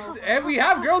now. And we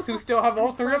have girls who still have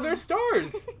all 3 of their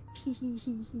stars.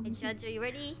 Hey, Judge, are you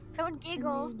ready? Don't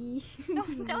giggle.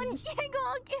 Don't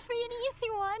giggle. Give me an easy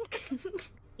one.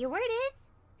 Your word is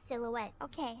silhouette.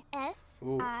 Okay.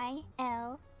 S-I-L-H-O-U-E-T-T-E.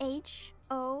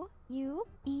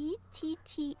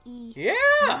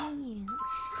 Yeah!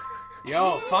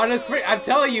 Yo, Fauna's free. I'm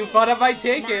telling you, Fauna might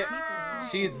take it.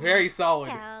 She's very solid.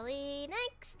 Callie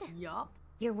next. Yup.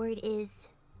 Your word is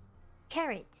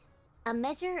carat. A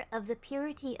measure of the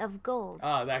purity of gold.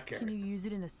 Ah, that Can carrot. you use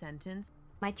it in a sentence?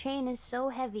 My chain is so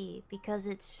heavy because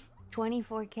it's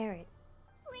 24 karat.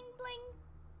 Bling bling.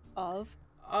 Of.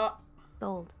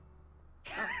 Gold.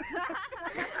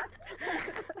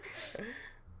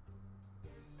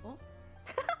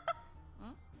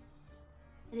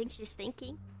 I think she's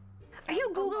thinking. Are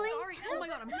you Oh, Googling? sorry. Oh my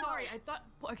god, I'm sorry. I thought.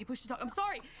 Okay, push to talk. I'm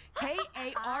sorry.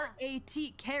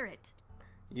 K-A-R-A-T, carrot.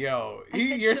 Yo, I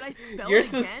said, you're should I spell you're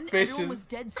it again? Everyone was suspicious.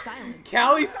 dead silent.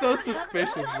 Callie's so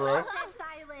suspicious, bro.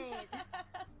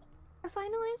 A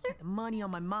final answer? The money on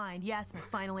my mind. Yes, my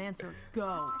final answer. Let's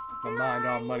go. My mind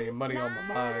on money, and money on my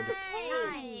mind.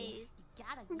 Nice.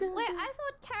 Wait, I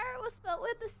thought carrot was spelled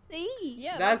with a C.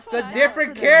 Yeah, That's the what I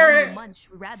different thought. carrot. Munch,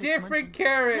 rabbits Different munching.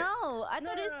 carrot. No, I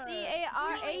thought it's No.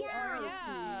 C-A-R-A-T.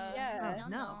 Yeah. Oh,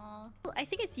 no. I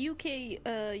think it's UK,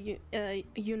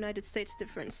 United States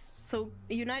difference. So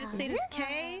United States is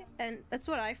K, and that's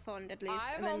what I found at least.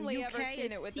 I've and then only UK ever seen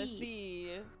is it with C. a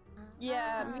C.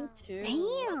 Yeah, me too.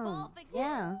 Damn. Both exist.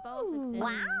 Yeah. Both exist.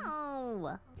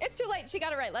 Wow. It's too late. She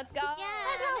got it right. Let's go. Yeah,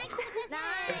 next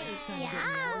contestant. Yeah.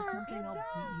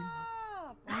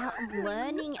 Wow, I'm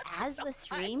learning as we're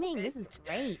streaming. This is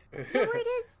great. The word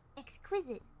is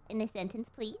exquisite. In a sentence,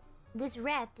 please. This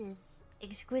rat is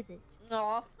exquisite.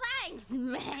 Aw, thanks,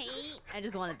 mate. I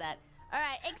just wanted that. All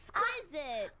right,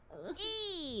 exquisite.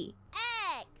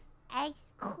 E-X.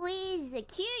 Exquisite.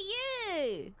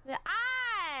 Q-U.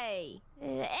 I.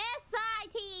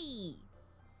 S-I-T.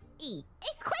 E.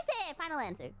 Exquisite. Final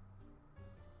answer.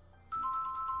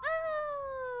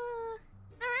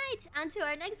 Alright, on to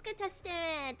our next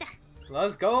contestant.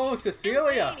 Let's go,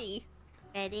 Cecilia.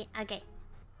 Ready? Okay.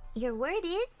 Your word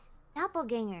is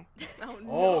doppelganger.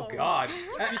 Oh God.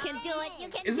 You can do it. You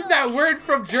can Isn't do that it. word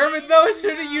from German though?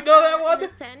 Shouldn't you know that In one?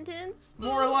 a sentence?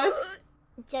 More or less.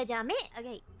 Jajame.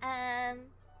 Okay.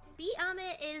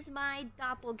 Biame is my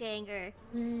doppelganger.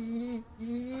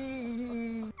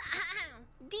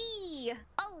 D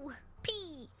O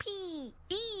P P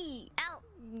E L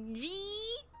G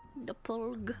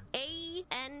Doppelg A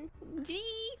N G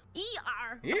E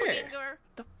R. Yeah.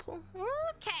 Doppelganger.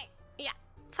 Okay. Yeah.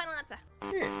 Final answer.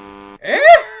 Eh?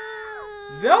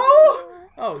 No?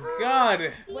 Oh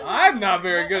God. I'm not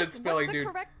very good at spelling, What's the dude.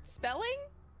 correct spelling?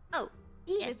 Oh,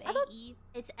 Yes, yes. I thought-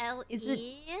 It's L Is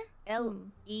E.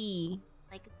 L-E.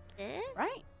 Like this.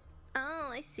 Right. Oh,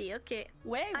 I see. Okay.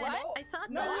 Wait, what? I thought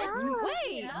No. that.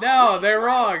 Wait. No, they're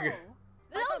wrong.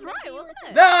 That was right, wasn't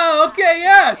it? No, okay,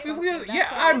 yeah. Cecilia, That's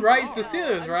yeah, what I'm I right. thought.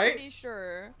 Cecilia's I'm right. pretty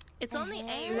sure. It's only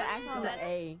A. You were acting on the That's-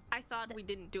 A. I thought we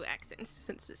didn't do accents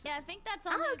since this Yeah, I is. think that's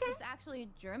only if it's actually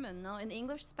German, no? In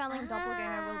English spelling,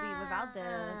 doppelganger will be without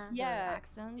the Yeah.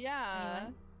 accent. Yeah.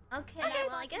 Anyway. Okay, Okay,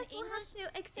 well, I but guess in we'll have to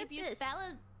accept If you this. spell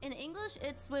it in English,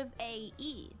 it's with a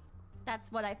E.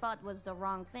 That's what I thought was the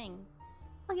wrong thing.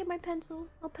 I'll get my pencil.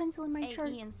 I'll pencil in my A chart.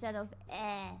 E instead of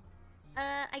eh.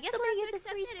 I guess Somebody we'll have gets to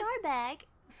a free accept star bag.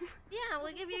 Yeah,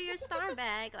 we'll give you your star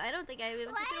bag. I don't think I even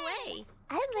took it away.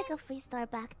 I'd like a free star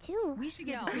back too. We should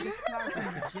get No. to the star from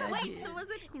the judges. Wait, so was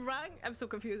it wrong? I'm so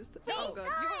confused. Oh god.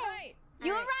 You were right.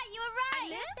 You were right. You were right. I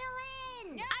lived? Still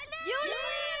in. You live.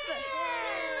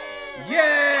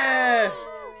 Yeah.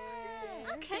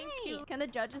 Okay. Can the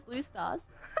judges lose stars?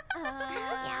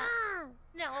 Yeah.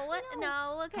 No, what?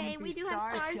 No, okay. Come We through do have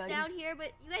stars, stars judges. down here,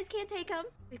 but you guys can't take them.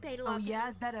 We paid a lot. Oh for yeah,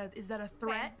 them. is that a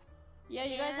threat? Yeah,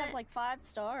 you guys Yeah. have like 5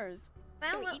 stars.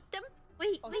 Well, Can we well, eat them?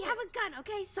 we Oh, have a gun,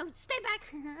 okay? So stay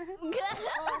back.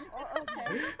 Oh,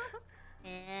 okay.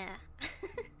 Yeah.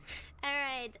 All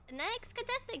right. Next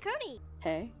contestant, Kronii.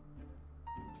 Hey.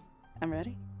 I'm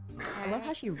ready. I love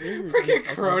how she rises. Freaking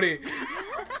Kronii.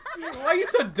 Why are you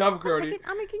so dumb, One Kronii? second.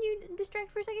 Ami, can you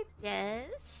distract for a second?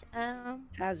 Yes.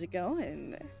 How's it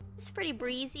going? It's pretty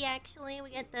breezy actually. We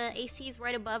got the ACs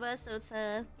right above us, so it's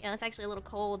it's actually a little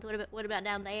cold. What about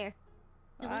down there?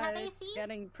 Do we have It's AC?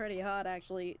 getting pretty hot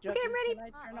actually. Okay, I'm Judges, ready. Can I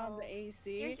turn on the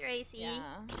AC? Here's your AC. Yeah.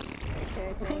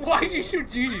 Okay, thank Why'd you shoot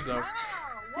Gigi though?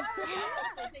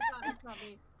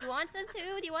 You want some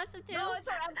too? Do you want some too? No, it's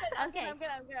alright. I'm good. I'm Okay. good. I'm good.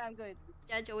 I'm good. I'm good.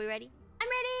 Judge, are we ready? I'm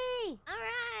ready. All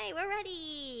right, we're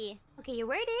ready. Okay, your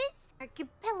word is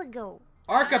archipelago.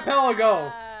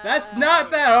 Archipelago. That's not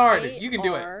that hard. You can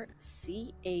do it.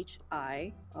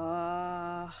 ARCHI.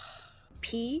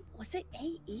 P. Was it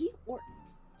AE or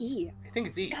E? I think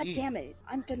it's E. God E. damn it!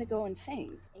 I'm gonna go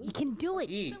insane. You can do it.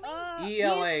 E. Uh,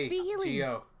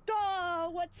 E-L-A-G-O. Oh,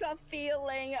 what's a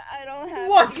feeling? I don't have.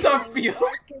 What's a feeling?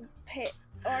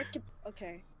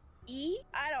 Okay. E.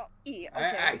 I don't. E.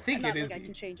 Okay. I think Not it like is I E.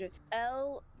 can change it.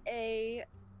 L-A-G-O.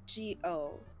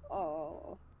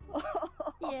 Oh.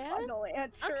 Yeah? Final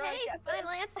answer. Okay, I guess. final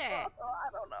answer. I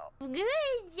don't know.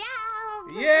 Good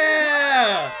job.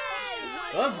 Yeah.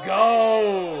 Let's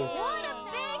go. What a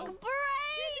big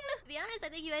brain. To be honest, I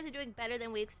think you guys are doing better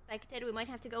than we expected. We might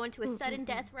have to go into a sudden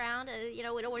death round. We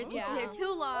don't want to keep you here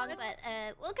too long, but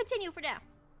we'll continue for now.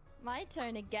 My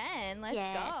turn again. Let's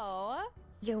Yes. go.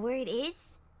 Your word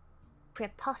is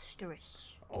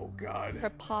preposterous. Oh God.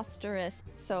 Preposterous.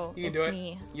 So You can it's do it.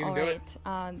 me. You can do it.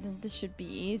 Alright, then this should be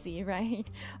easy, right?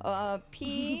 Preposterous.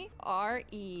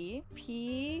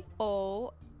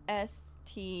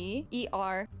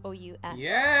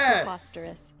 Yes.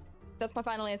 Preposterous. That's my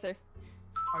final answer.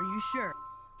 Are you sure?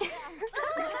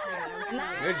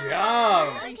 Good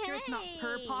job. Are you sure it's not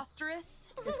preposterous?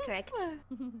 That's correct.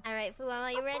 Alright, Fuwamo,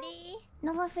 are you ready?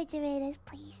 No more refrigerators,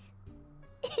 please.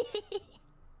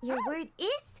 Your word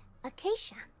is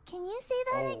acacia. Can you say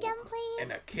that again, please?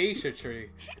 An acacia tree.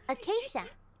 Acacia.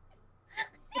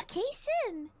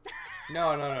 Acacian.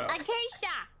 No.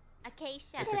 Acacia.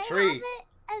 Acacia. It's Can a I tree. have it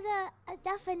as a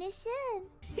definition?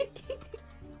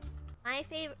 My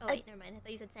favorite. Oh, wait, never mind. I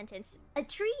thought you said sentence. A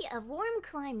tree of warm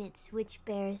climates which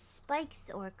bears spikes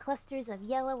or clusters of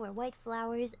yellow or white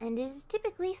flowers and is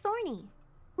typically thorny.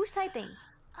 Who's typing?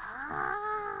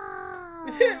 Ah.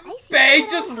 Faye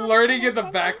just learning in the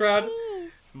background.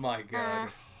 My god.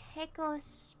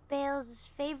 Hakos Baelz'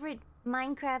 favorite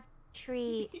Minecraft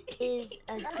tree is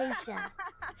acacia.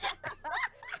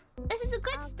 This is the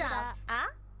good stuff.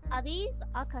 Are these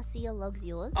acacia logs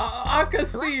yours?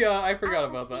 Acacia! I forgot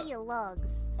about that. Acacia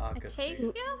logs.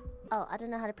 Acacia. Oh, I don't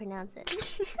know how to pronounce it.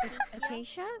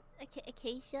 Acacia?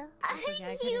 Acacia?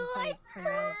 You are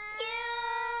so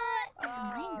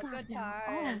Oh, good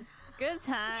times. Good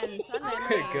times.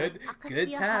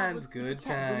 Good times. Good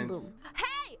times.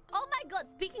 Hey! Oh my god,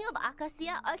 speaking of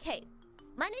acacia, okay.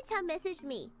 My Nintendo messaged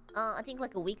me, I think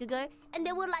like a week ago, and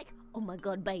they were like, oh my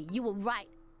god, babe, you were right.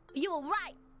 You were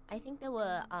right! I think they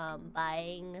were,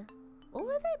 buying... What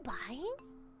were they buying?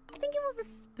 I think it was a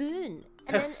spoon.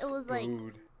 And then it was like...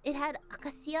 It had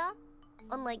acacia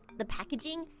on like the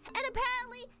packaging. And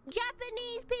apparently,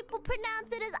 Japanese people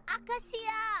pronounce it as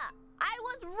acacia! I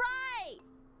was right!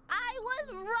 I was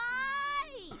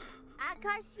right!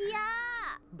 Acacia!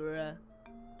 Bruh.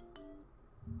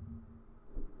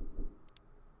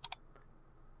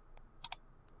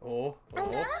 Oh.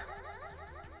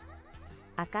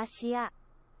 Acacia.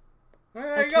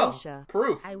 There you go. Acacia.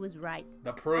 Proof. I was right.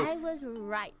 The proof. I was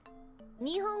right.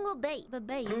 Nihongo bei, but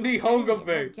bei. Nihongo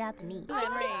bei. Japanese. Oh,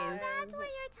 that's what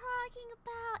you're talking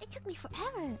about. It took me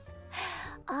forever.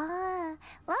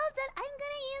 Well then I'm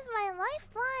gonna use my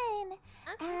lifeline.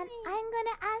 And I'm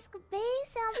gonna ask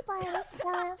Bae-senpai to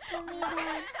spell it for me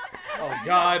then. Oh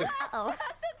god. Uh-oh.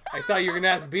 I thought you were gonna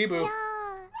ask Bibu. Yeah.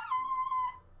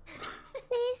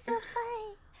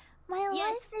 Bae-senpai, my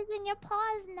life is in your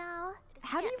paws now.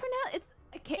 How do you pronounce it?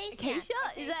 It's acacia?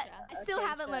 Is that? I still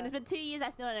haven't learned. It's been 2 years. I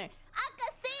still don't know.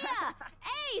 Acacia!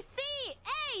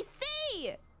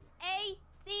 A-C-A-C!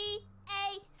 A-C-A-C-I-A!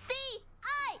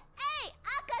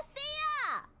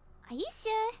 Acacia! Are you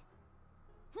sure?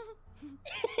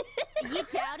 You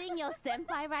doubting your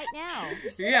senpai right now?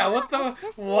 Yeah, what the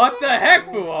heck,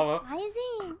 Fuwamo?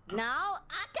 Rising. No,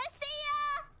 acacia!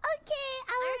 Okay,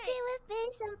 I'll agree with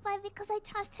Bae-senpai because I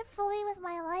trust her fully with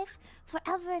my life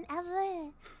forever and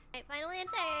ever. Alright, final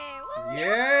answer! Woo!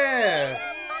 Yeah!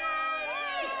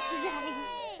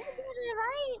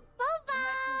 Right,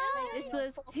 bye-bye! This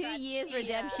was 2 years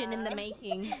redemption in the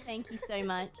making. Thank you so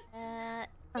much.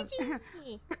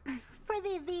 Gigi.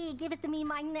 Prithee, give it to me,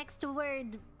 my next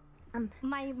word.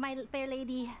 My fair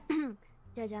lady.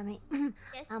 Jajami.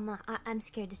 Yes? I'm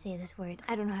scared to say this word.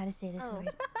 I don't know how to say this word.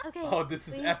 Okay. Oh, this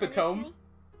is Will you send it to epitome? me?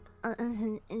 Hold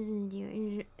on,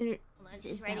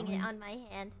 just writing it on my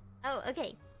hand. Oh,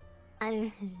 okay.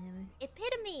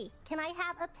 Epitome. Can I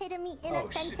have epitome in Oh,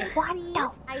 a shit. sentence? What?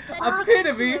 No. I said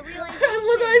Epitome? to a realization.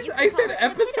 What You I can said call it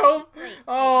epitome? Wait.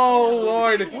 Oh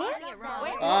lord. You're using it wrong.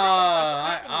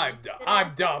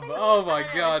 I'm dumb. Oh my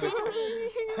god. Epitome.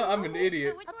 I'm an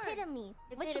idiot. Epitome.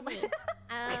 Epitome.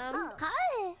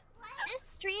 Hi. This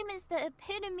stream is the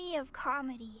epitome of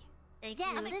comedy. Thank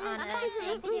Yes, you, it is Anna. the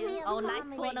epitome of Oh, nice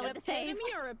comedy. Fauna with the same.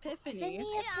 Epiphany or epiphany?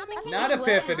 Not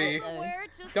epiphany.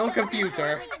 Don't confuse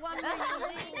her.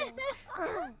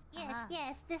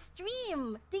 Yes, the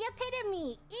stream. The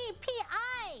epitome.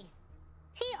 E-P-I.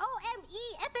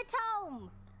 T-O-M-E.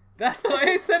 Epitome. That's why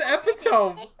I said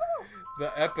epitome.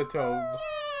 The epitome.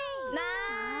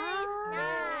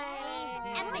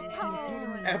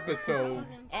 Epitome. Epitome.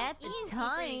 At the Easy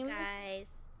for you time. guys.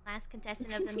 Last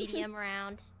contestant of the medium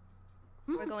round.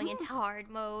 We're going into hard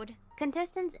mode.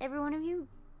 Contestants, every one of you,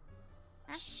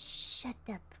 shut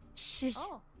up. Shush.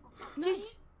 Oh.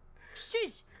 Shush.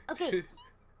 Shush. Okay.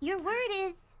 Your word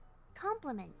is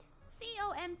compliment.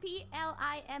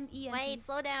 C-O-M-P-L-I-M-E-N-T. Wait,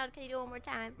 slow down. Can you do it one more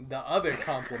time? The other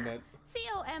compliment.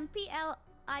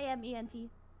 C-O-M-P-L-I-M-E-N-T.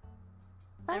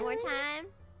 One more time.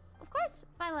 Of course.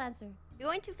 Final answer. You're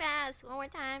going too fast. One more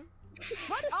time.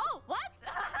 What? Oh, what?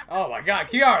 Oh my god,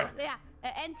 Kiara. Yeah,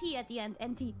 N-T at the end.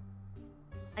 N-T.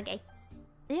 Okay.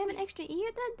 Do you have an extra E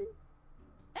at that?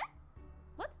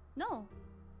 What? No.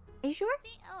 Are you sure?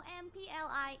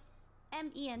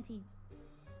 C-O-M-P-L-I-M-E-N-T.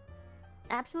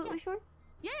 Absolutely sure?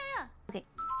 Yeah. Okay.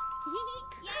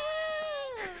 Yay!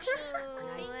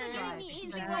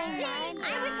 using mine.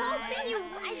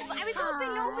 I was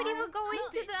hoping nobody would go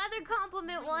into the other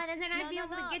compliment one, and then I'd be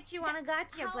able to get you on a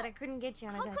gotcha, but I couldn't get you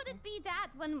on a gotcha. How could it be that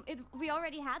when we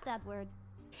already had that word?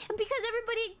 Because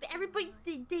everybody,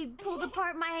 they pulled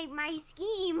apart my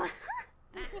scheme.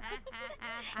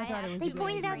 They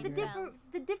pointed out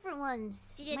the different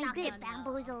ones. She did not get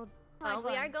bamboozled. Well,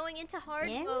 we are going into hard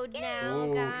mode now,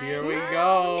 Ooh, guys. here we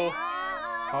go.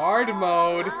 Hard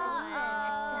mode.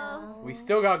 We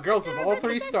still got girls with all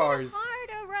 3 stars. Hard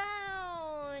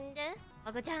around.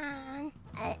 Baba-chan.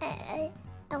 I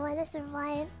want to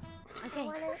survive. Okay.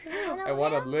 I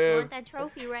want to You live. want that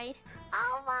trophy, right?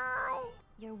 Oh my.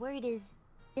 Your word is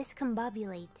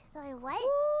discombobulate. Sorry, what?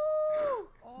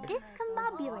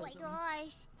 Discombobulate. Oh my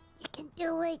gosh. You can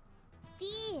do it.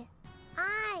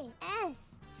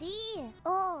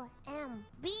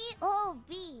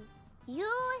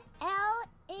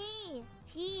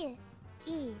 D-I-S-C-O-M-B-O-B-U-L-A-T-E.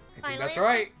 I think that's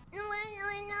right. No,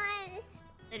 not.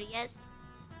 Yes.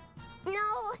 No,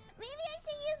 maybe I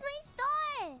should use my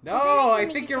star. No, I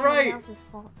think you're right.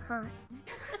 Huh?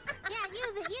 Yeah,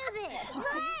 use it.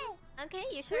 What? Okay,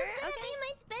 you sure? Who's gonna be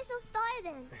my special star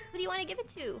then? Who do you want to give it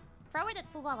to? Throw it at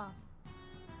FUWAMOCO.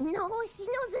 No, she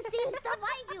knows the same stuff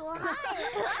I do.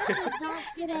 Hi. Not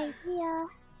good idea.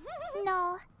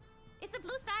 No. It's a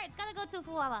blue star. It's gotta go to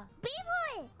FUWAMOCO.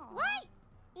 B-boy. What?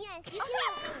 Yes, you do.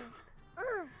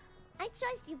 I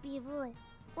trust you, B-boy.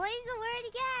 What is the word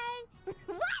again?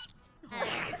 What?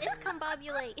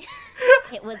 Discombobulate.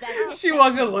 It was that. She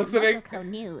wasn't listening. Makoko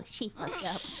knew. She fucked up.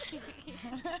 I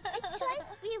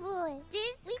trust B-boy.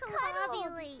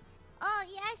 Discombobulate. Oh,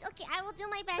 yes. Okay, I will do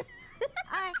my best.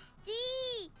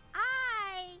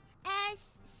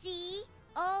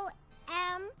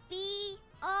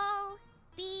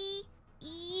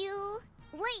 D-I-S-C-O-M-B-O-B-U.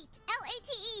 Wait,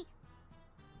 L-A-T-E.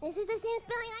 This is the same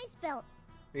spelling I spelled.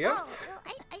 Yep. Oh, well,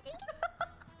 I think it's...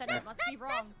 Then it must be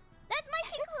wrong. That's my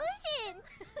conclusion.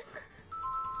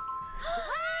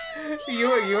 You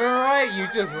were right. You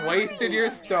just wasted your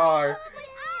star.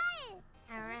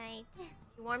 Alright.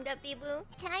 You warmed up, Bee-Boo?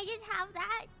 Can I just have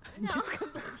that? No.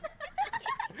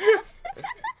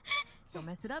 Don't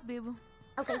mess it up, Bee-Boo.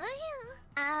 Okay.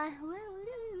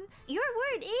 Your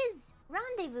word is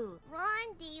rendezvous.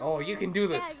 Rendezvous. Oh, you can do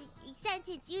this.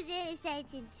 Sentence. Use it in a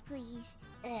sentence, please.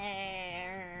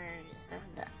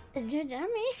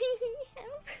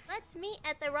 Let's meet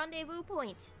at the rendezvous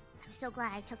point. I'm so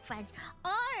glad I took French.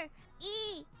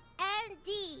 R-E-N-D.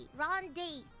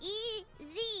 Rendezvous.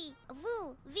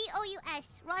 E-Z-vous.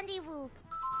 V-O-U-S. Rendezvous.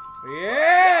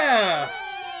 Yeah!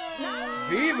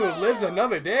 Bee-Boo lives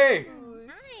another day.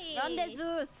 Nice.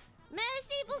 Rendezvous.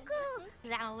 Merci beaucoup.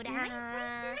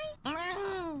 Raora.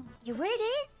 Your word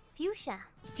is fuchsia.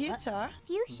 Future.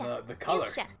 Fuchsia. The color.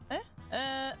 Fuchsia.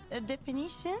 A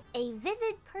definition? A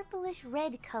vivid purplish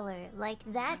red color, like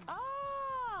that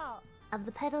Oh! of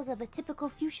the petals of a typical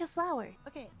fuchsia flower.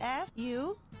 Okay.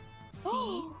 F-U-C-S-I-A.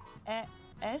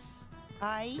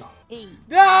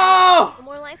 No! The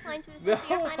more lifelines is No! supposed to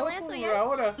be your final answer, yes?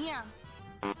 Raora. Yeah.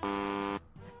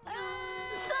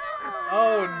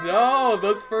 Oh no!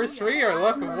 Those first 3 are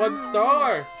left with 1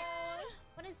 star.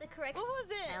 What is the correct What was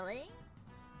it? spelling?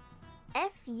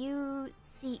 F-U-C-H-S-I-A.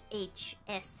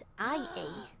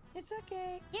 It's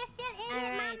okay. You're still in it,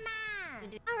 Alright. mama.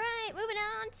 Alright, moving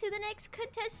on to the next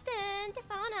contestant,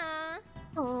 Fauna.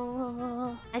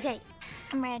 Oh. Okay.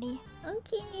 I'm ready.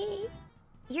 Okay.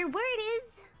 Your word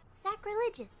is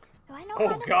sacrilegious. Do I know Oh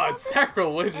how to god, spell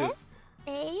sacrilegious. this?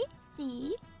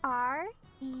 S-A-C-R-E-L-I-G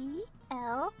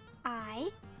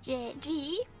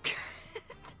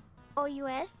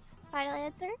O-U-S. Final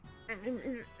answer?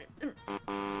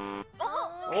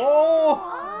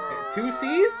 Oh! 2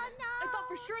 C's? I thought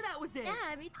for sure that was it.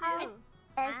 Yeah, me too.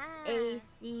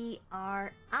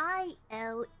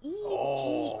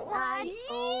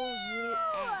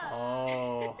 S-A-C-R-I-L-E-G-I-O-U-S.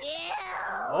 Oh. Ew.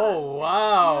 Oh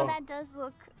wow. That does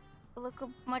look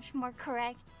much more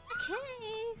correct.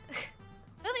 Okay.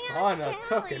 Moving on Fauna to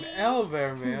took an Callie. L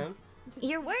there, man.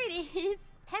 Your word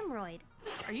is hemorrhoid.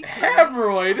 Are you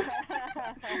Hemorrhoid.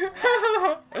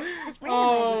 This randomizer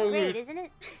Oh, is great, isn't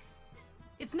it?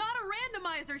 It's not a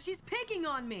randomizer. She's picking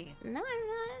on me. No, I'm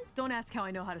not. Don't ask how I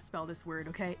know how to spell this word,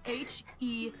 okay?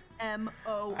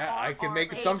 H-E-M-O-R-R. I can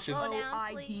make assumptions. Slow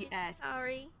down, please. O-I-D-S.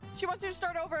 Sorry. She wants you to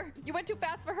start over. You went too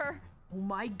fast for her. Oh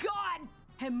my god!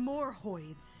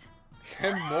 Hemorrhoids.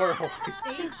 Hemorrhoid.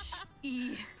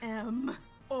 H-E-M-O-R-R.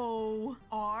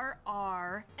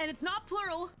 And it's not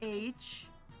plural. H-O-I-D.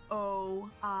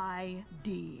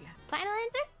 Final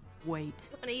answer? Wait.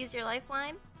 You want to use your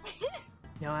lifeline?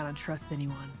 No, I don't trust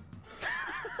anyone.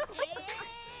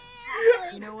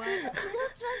 You know what? You don't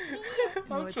trust me. I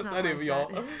don't it's trust not any like of y'all.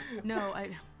 that.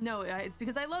 No, it's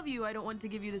because I love you. I don't want to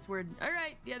give you this word. All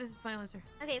right, yeah, this is the final answer.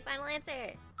 Okay, final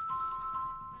answer.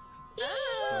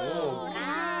 Oh.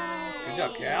 Good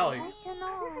job, Callie.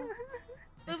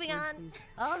 Moving on.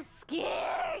 Oh,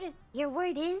 scared. Your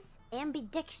word is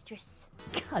ambidextrous.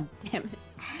 God damn it.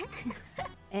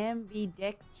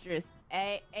 Ambidextrous.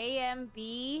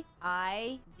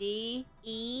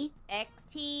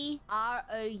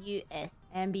 A-M-B-I-D-E-X-T-R-O-U-S.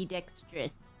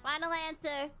 Ambidextrous. Final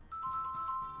answer.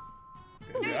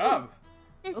 Good job.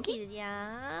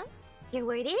 Cecilia. Your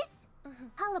word is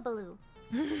hullabaloo.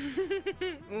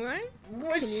 What?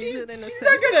 What? She's use it in a not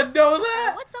sentence? gonna know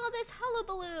that. What's all this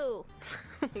hullabaloo?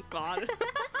 Oh God.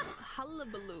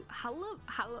 Hullabaloo.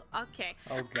 Okay.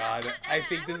 Oh God, I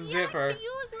think this is it for her.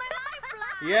 Use my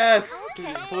lifeline. Yes,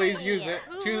 please use it.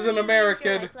 Choose an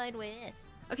American.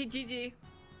 Okay, Gigi,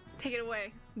 take it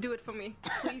away. Do it for me,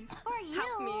 please. For you.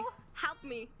 Help me. Help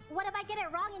me. What if I get it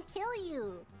wrong and kill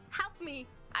you? Help me.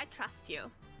 I trust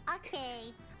you.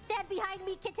 Okay. Stand behind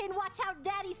me, kitten. Watch how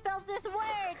Daddy spells this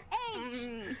word.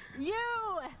 H-U-L-L.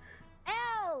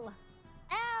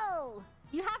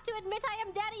 You have to admit I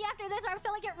am Daddy after this, or I'm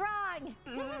spelling it wrong.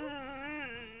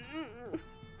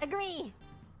 Agree.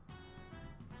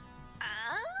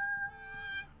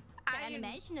 The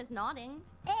animation is nodding.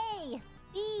 A-B-A-L-O-O.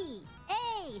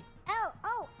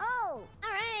 All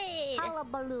right.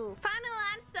 Hullabaloo. Final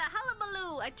answer.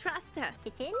 Hullabaloo. I trust her.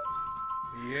 Kitten.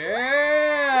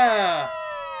 Yeah.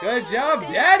 Good job,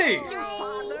 Daddy. Thank you,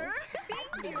 Father.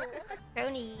 Thank you.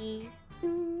 Kronii.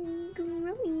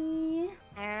 Kronii.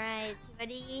 Alright,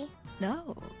 ready?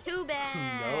 No. Too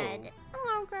bad. No.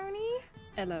 Hello, Kronii.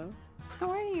 Hello. How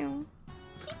are you?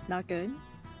 Not good.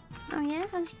 Oh yeah?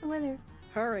 How's the weather?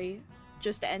 Hurry.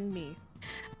 Just end me.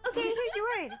 Okay, here's your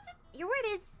word. Your word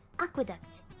is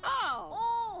aqueduct.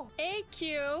 Oh!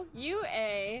 A-Q-U-A-D-E-C-T.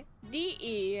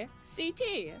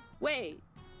 Wait.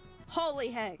 Holy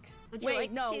heck. Would you Wait,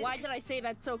 like no, to- why did I say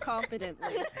that so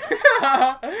confidently? No,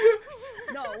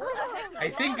 what the heck? I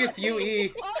think it's UE.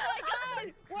 Oh my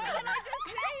god! Why did I just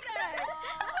say that?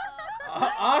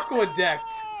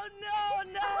 Aqueduct. Oh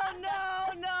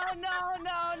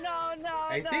no!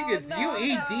 I think it's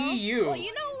UEDU. Well,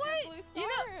 you know what?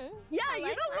 Yeah, you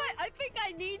know what? I think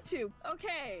I need to.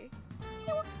 Okay.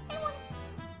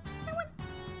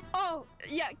 Oh,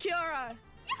 yeah, Kiara.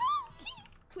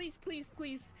 Please.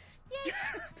 Yes,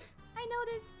 I know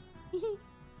this.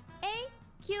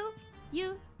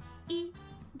 A-Q-U-E-D-U-C.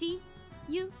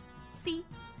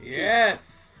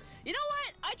 Yes. You know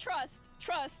what? I trust.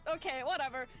 Okay,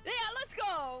 whatever. Yeah, let's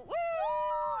go. Woo!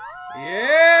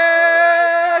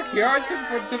 Yeah. Kiara's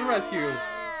to the rescue.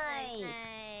 Nice.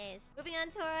 Moving on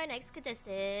to our next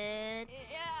contestant.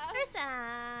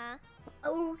 Nerissa.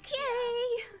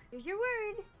 Okay. Here's your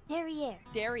word. Derriere.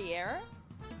 Derriere?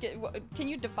 Can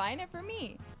you define it for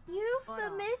me?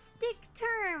 Euphemistic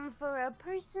term for a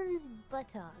person's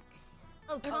buttocks.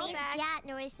 Oh, It means gat,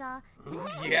 Nerissa.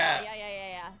 Yeah.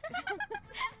 Yeah.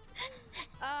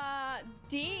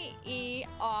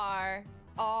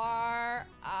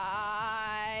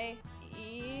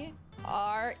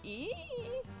 D-E-R-R-I-E-R-E?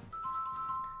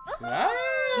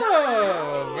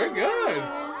 Oh, we're good.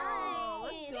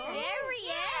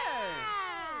 Derriere.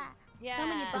 Yeah. So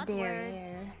many butt Derriere.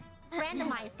 words.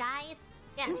 Randomized, guys.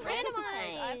 Yeah, it's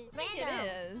randomized. I think it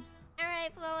is.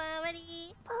 Alright, Fua,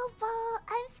 ready? Popo,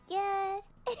 I'm scared.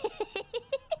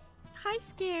 Hi,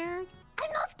 scared.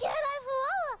 I'm not scared, I'm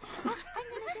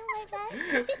gonna do my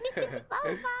best.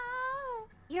 Popo.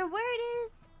 Your word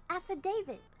is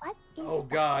affidavit. What is Oh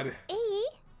God. E?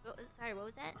 Sorry, what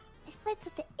was that? It starts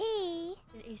with the E.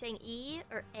 Are you saying E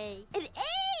or A? An A.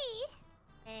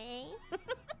 A?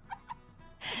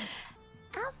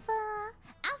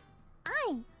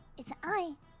 I. It's an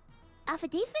I.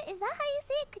 Affidavit? Is that how you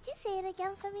say it? Could you say it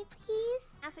again for me, please?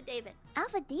 Affidavit.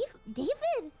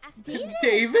 David? Affidavit.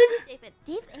 David? David.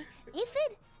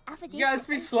 Aphid? Affidavit. You gotta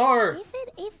speak slower.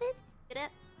 Aphid? Get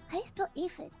up. How do you spell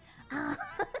aphid?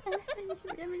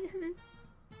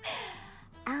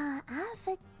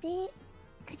 Affidavit.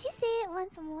 Could you say it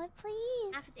once more,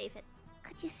 please? Affidavit.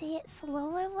 Could you say it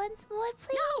slower once more,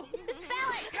 please? No!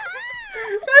 Spell it!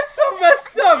 That's so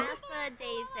messed up.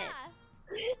 Affidavit.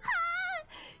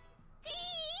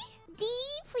 D,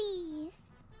 please.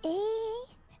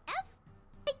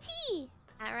 A-F-I-T.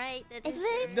 Alright, that It's is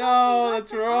very correct. No,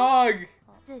 that's wrong.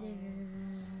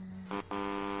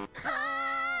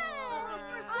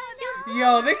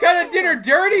 Yo, they kind of did her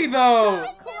dirty though.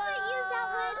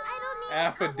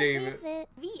 Affidavit.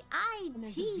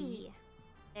 V-I-T.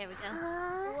 There we go.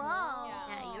 Whoa.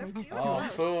 Yeah, you're Oh,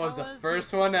 close. Fu was the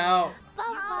first one out.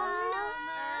 Oh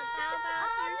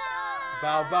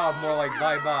Bow bow, more like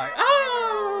bye bye.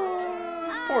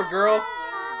 Oh, poor girl.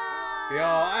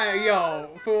 Yo,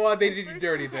 Fuwa, they did you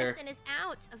dirty there. Contestant is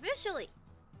out officially.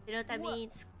 You know what that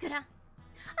means? Gura. I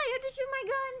had to shoot my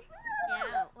gun.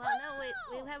 Yeah. Well, no, wait.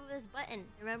 We have this button.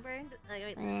 Remember?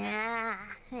 Wait.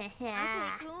 Okay,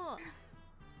 cool.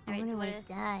 Alright, do you wanna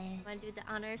do the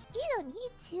honors? You don't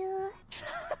need to.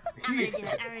 I'm gonna do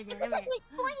it. I'm gonna Touch me.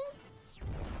 Boing.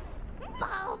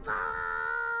 Bow bow.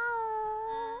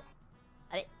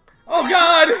 Oh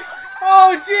God!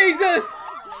 Oh Jesus!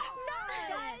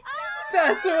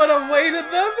 That's what awaited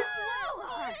them.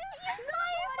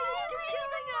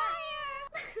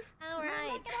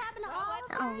 Alright.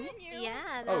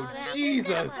 Yeah. Oh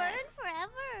Jesus!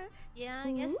 Forever. Yeah,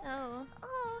 I guess so.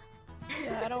 Oh.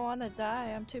 Yeah, I don't want to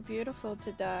die. I'm too beautiful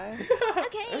to die.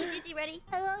 Okay, Gigi, ready?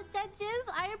 Hello, judges.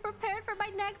 I am prepared for my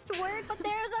next word, but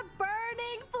there's a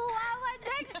burning flower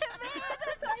next to me.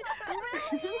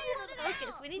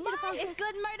 Focus. We need you to focus. It's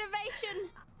good motivation.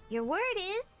 Your word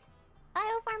is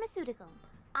biopharmaceutical.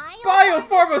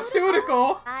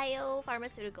 Biopharmaceutical.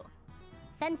 Biopharmaceutical.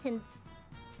 Sentence,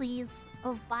 please,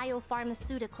 of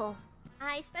biopharmaceutical.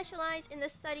 I specialize in the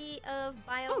study of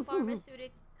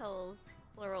biopharmaceuticals,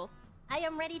 plural. I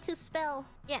am ready to spell.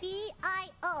 Yeah.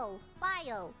 B-I-O,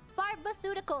 bio,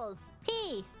 pharmaceuticals.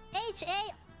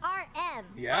 P-H-A-R-M.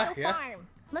 Yeah.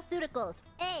 Pharmaceuticals.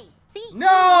 A. C.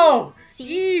 No. C.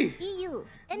 E. E-U.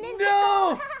 And then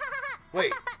No.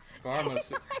 Wait.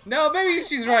 Pharmaceutical. No, maybe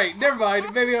she's right. Never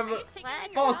mind. Maybe I'm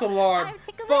false alarm.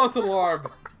 False alarm.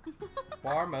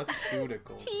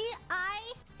 Pharmaceutical. T-I-C-A-L-S.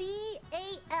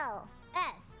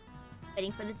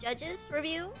 Waiting for the judges to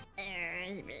review.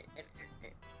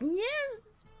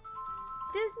 Yes.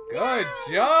 Good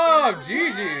job,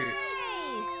 Gigi.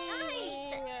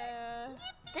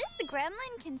 This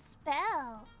gremlin can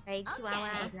spell. Right,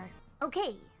 Chihuahua.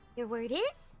 Okay, your word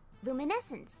is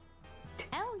luminescence.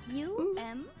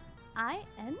 Luminescence. Hi,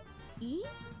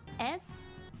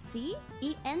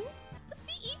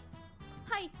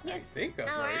 yes. I think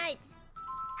that's All right. right.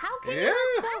 How can you not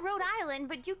spell Rhode Island,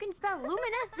 but you can spell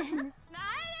luminescence?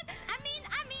 I mean,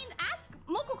 ask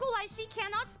Mokoko why she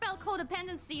cannot spell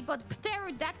codependency, but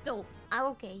pterodactyl.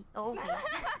 Okay. You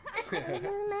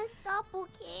messed up,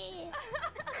 okay?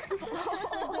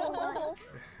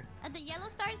 The yellow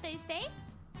stars, they stay?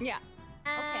 Yeah.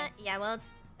 Yeah, well, it's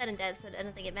sudden death, so I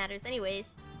don't think it matters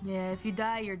anyways. Yeah, if you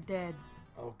die, you're dead.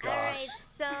 Oh gosh. Alright,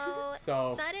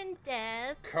 so sudden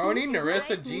death. Kronii,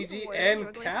 Nerissa, Guys, Gigi, this word, and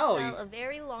we're going to Callie spell a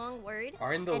very long word.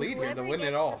 are in the lead here to whoever win it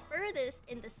gets all. the furthest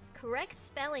in the correct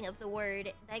spelling of the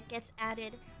word, that gets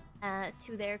added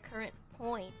to their current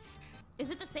points. Is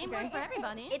it the same word for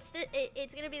everybody? It's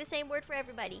gonna be the same word for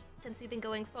everybody since we've been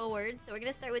going forward. So we're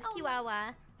gonna start with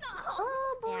Chihuahua.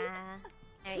 Oh boy. Yeah.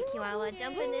 All right, Chihuahua,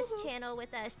 jump in this channel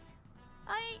with us.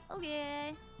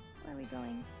 Okay. Where are we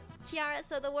going? Kiara,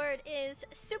 so the word is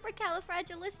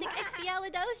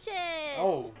supercalifragilisticexpialidocious.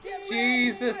 Oh,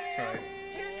 Jesus Christ.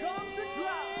 Here comes the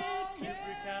drought.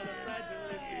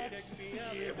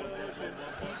 Supercalifragilisticexpialidocious. Even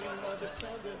though the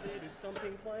sound of it is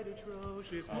something quite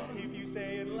atrocious. If you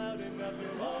say it loud enough,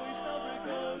 you'll always sound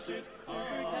precocious.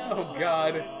 Oh,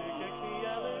 God.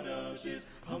 Supercalifragilisticexpialidocious.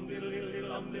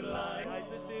 Hum-diddle-diddle-diddle-hum-diddle-I. Guys,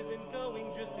 this isn't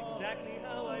going just exactly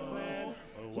how I planned.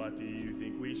 What do you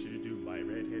think we should do, my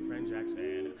redhead friend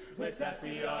Jackson? Let's ask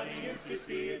the audience to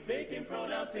see if they can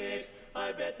pronounce it.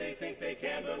 I bet they think they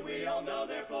can, but we all know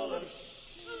they're full of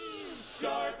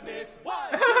sharpness.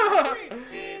 1, 2, 3,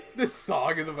 it's This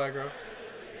song in the background.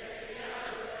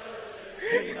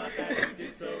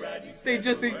 They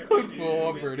just include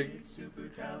full birding.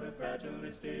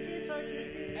 Supercalifragilistic. It's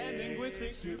artistic and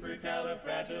linguistic.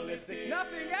 Supercalifragilistic.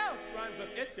 Nothing else rhymes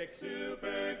with istic.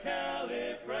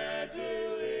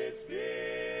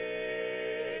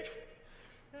 Supercalifragilistic.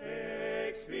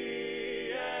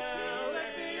 Expialidocious.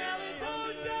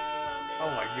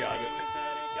 Oh my God.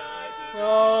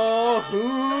 Oh,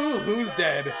 who's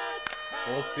dead?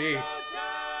 We'll see.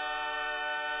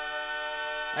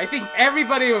 I think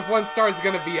everybody with 1 star is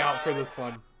gonna be out for this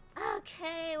one.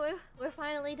 Okay, we're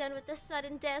finally done with the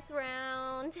sudden death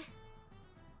round.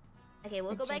 Okay,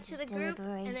 we'll go back to the group,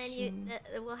 and then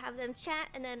we'll have them chat,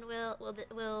 and then we'll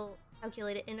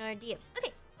calculate it in our DMs.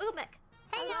 Okay, we'll go back.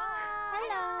 Hello.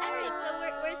 All right, so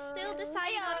we're still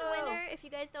deciding on a winner. If you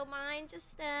guys don't mind,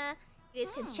 just you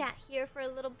guys can chat here for a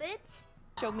little bit.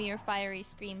 Show me your fiery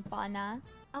scream, Fauna.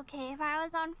 Okay, if I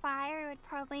was on fire, it would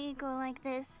probably go like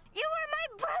this. You were my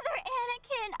brother,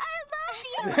 Anakin! I love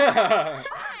you!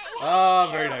 Oh,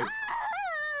 very nice.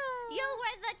 You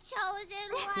were the chosen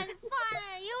one,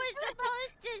 Fauna. You were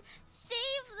supposed to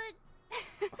save the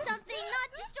something, not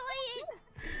destroy it.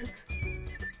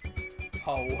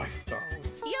 Hololive Star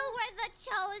Wars. You were the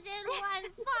chosen one,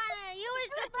 Fauna. You were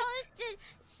supposed to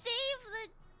save the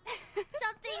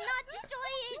something, not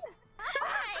destroy it.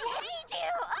 I hate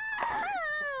you.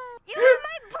 You are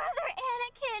my brother,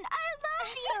 Anakin. I love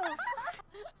you.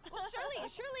 Well,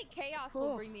 surely chaos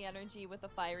will bring the energy with a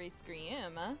fiery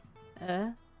scream.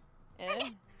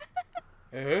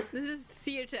 This is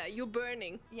theater. You're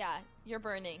burning. Yeah, you're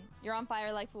burning. You're on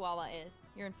fire like Fuwawa is.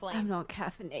 You're in flames. I'm not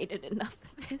caffeinated enough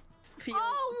for this.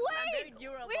 Oh wait! We've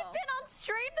been on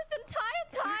stream this entire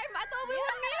time. I thought we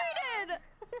were muted.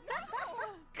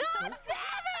 God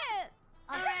damn it!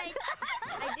 Alright,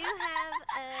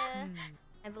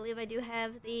 I believe I do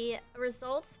have the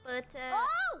results, but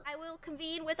I will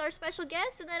convene with our special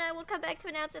guest, and then I will come back to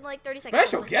announce in like 30 seconds.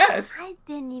 Special guest? I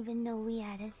didn't even know we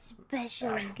had a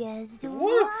special guest. Who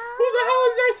the hell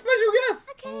is our special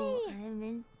guest? Okay. Oh,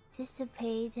 I'm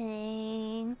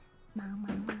anticipating.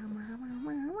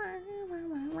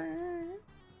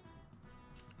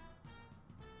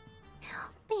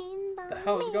 What the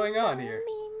hell is going on here?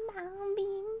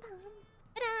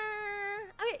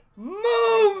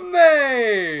 Mume!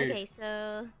 Okay,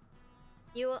 so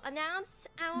you will announce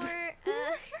our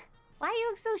Why you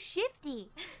look so shifty?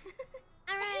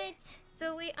 Alright,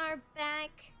 so we are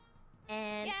back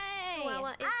and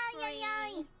Fuwawa is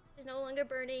free. She's no longer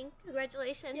burning.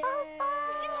 Congratulations. Mume,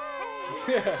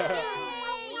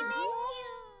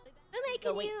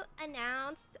 can you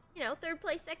announce, third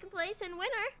place, second place, and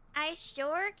winner? I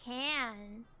sure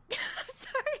can. I'm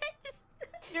sorry, I just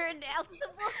turned out the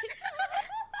voice.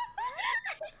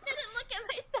 I didn't look at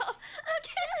myself.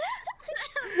 Okay.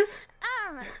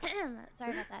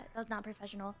 Sorry about that. That was not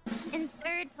professional. In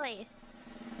third place,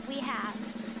 we have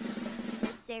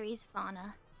Ceres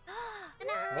Fauna.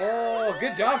 Oh,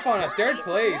 good job, Fauna. Third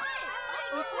place.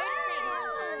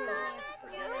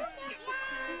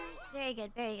 Very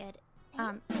good, very good.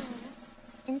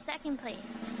 In second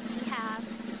place, we have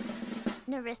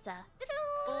Nerissa.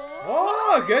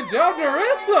 Oh, good job,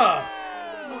 Nerissa.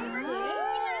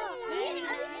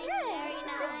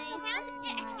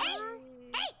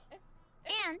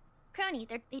 And Kronii,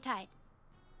 they tied.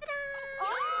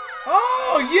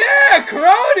 Oh, yeah,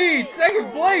 Kronii,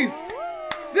 second place.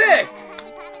 Sick.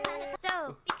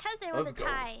 So, because there was a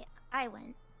tie, I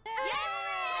win.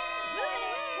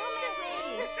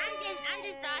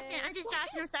 I'm just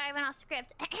joshing. I'm sorry, I went off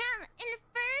script. In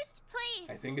first place,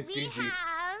 I think it's we Gigi. have...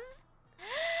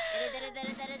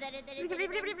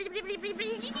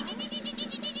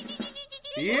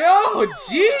 Yo,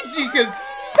 Gigi can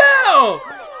spell.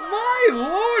 My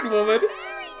lord, woman.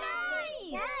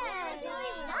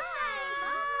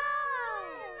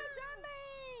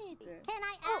 Can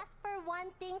I ask for one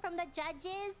thing from the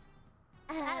judges?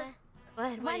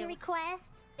 One request.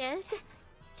 Yes.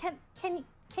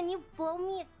 Can you blow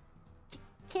me a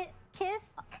kiss?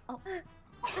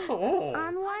 Oh.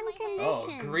 On one condition.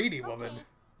 Oh, greedy woman.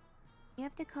 You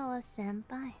have to call us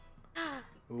senpai.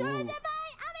 Ooh.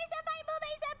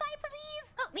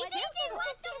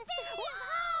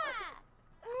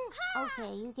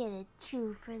 Okay, you get a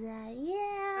 2 for that.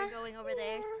 Yeah. We're going over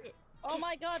there. Oh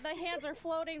my god, the hands are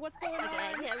floating. What's going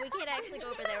on? Yeah, we can't actually go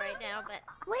over there right now, but...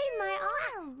 Wait, my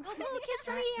arm. Go kiss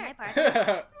from here.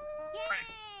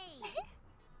 Yay!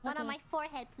 One on my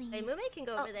forehead, please. Wait, Mume can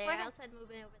go over there. forehead. I'll send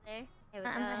Mume over there. There we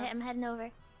I'm heading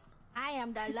over. I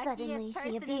am the Suddenly luckiest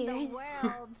she person in the appears.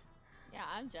 world. Yeah,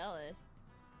 I'm jealous.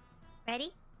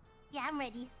 Ready? Yeah, I'm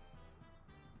ready.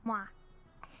 Mwah.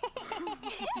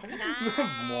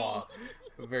 Mwah.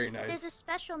 Very There's a nice.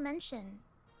 special mention.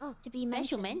 Oh, to be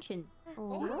special mentioned.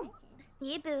 Oh.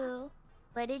 Bee-boo.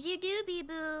 What did you do,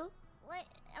 Bee-boo? What?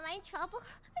 Am I in trouble?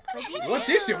 What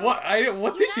did she? What?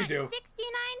 What did she do?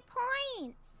 69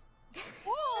 points.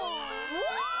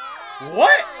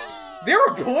 What? There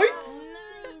were points?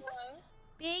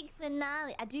 Big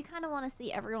finale. I do kind of want to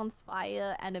see everyone's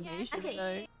fire animation Okay.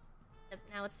 though.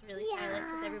 Now it's really silent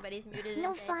because everybody's muted. No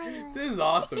and dead. fire. This is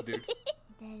awesome, dude.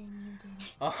 Dead and muted.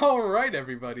 All right,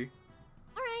 everybody.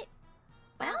 Alright.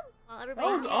 Well, That everybody.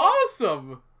 was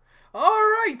awesome. All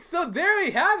right, so there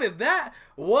you have it. That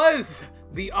was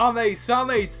the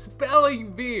SameAme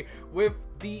Spelling Bee with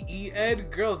the EN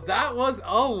girls. That was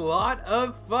a lot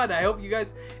of fun. I hope you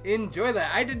guys enjoy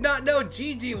that. I did not know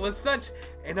Gigi was such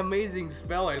an amazing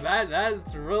speller.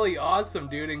 That's really awesome,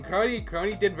 dude. And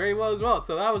Kronii did very well as well.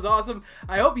 So that was awesome.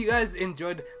 I hope you guys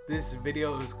enjoyed this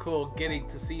video. It was cool getting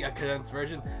to see a condensed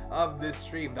version of this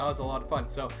stream. That was a lot of fun.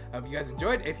 So I hope you guys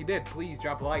enjoyed. If you did, please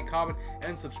drop a like, comment,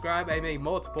 and subscribe. I make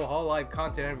multiple Hololive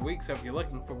content every week. So if you're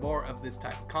looking for more of this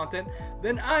type of content,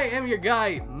 then I am your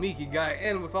guy, Mikigai.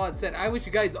 And with all that said, I wish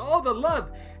you guys all the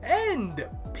love and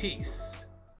peace.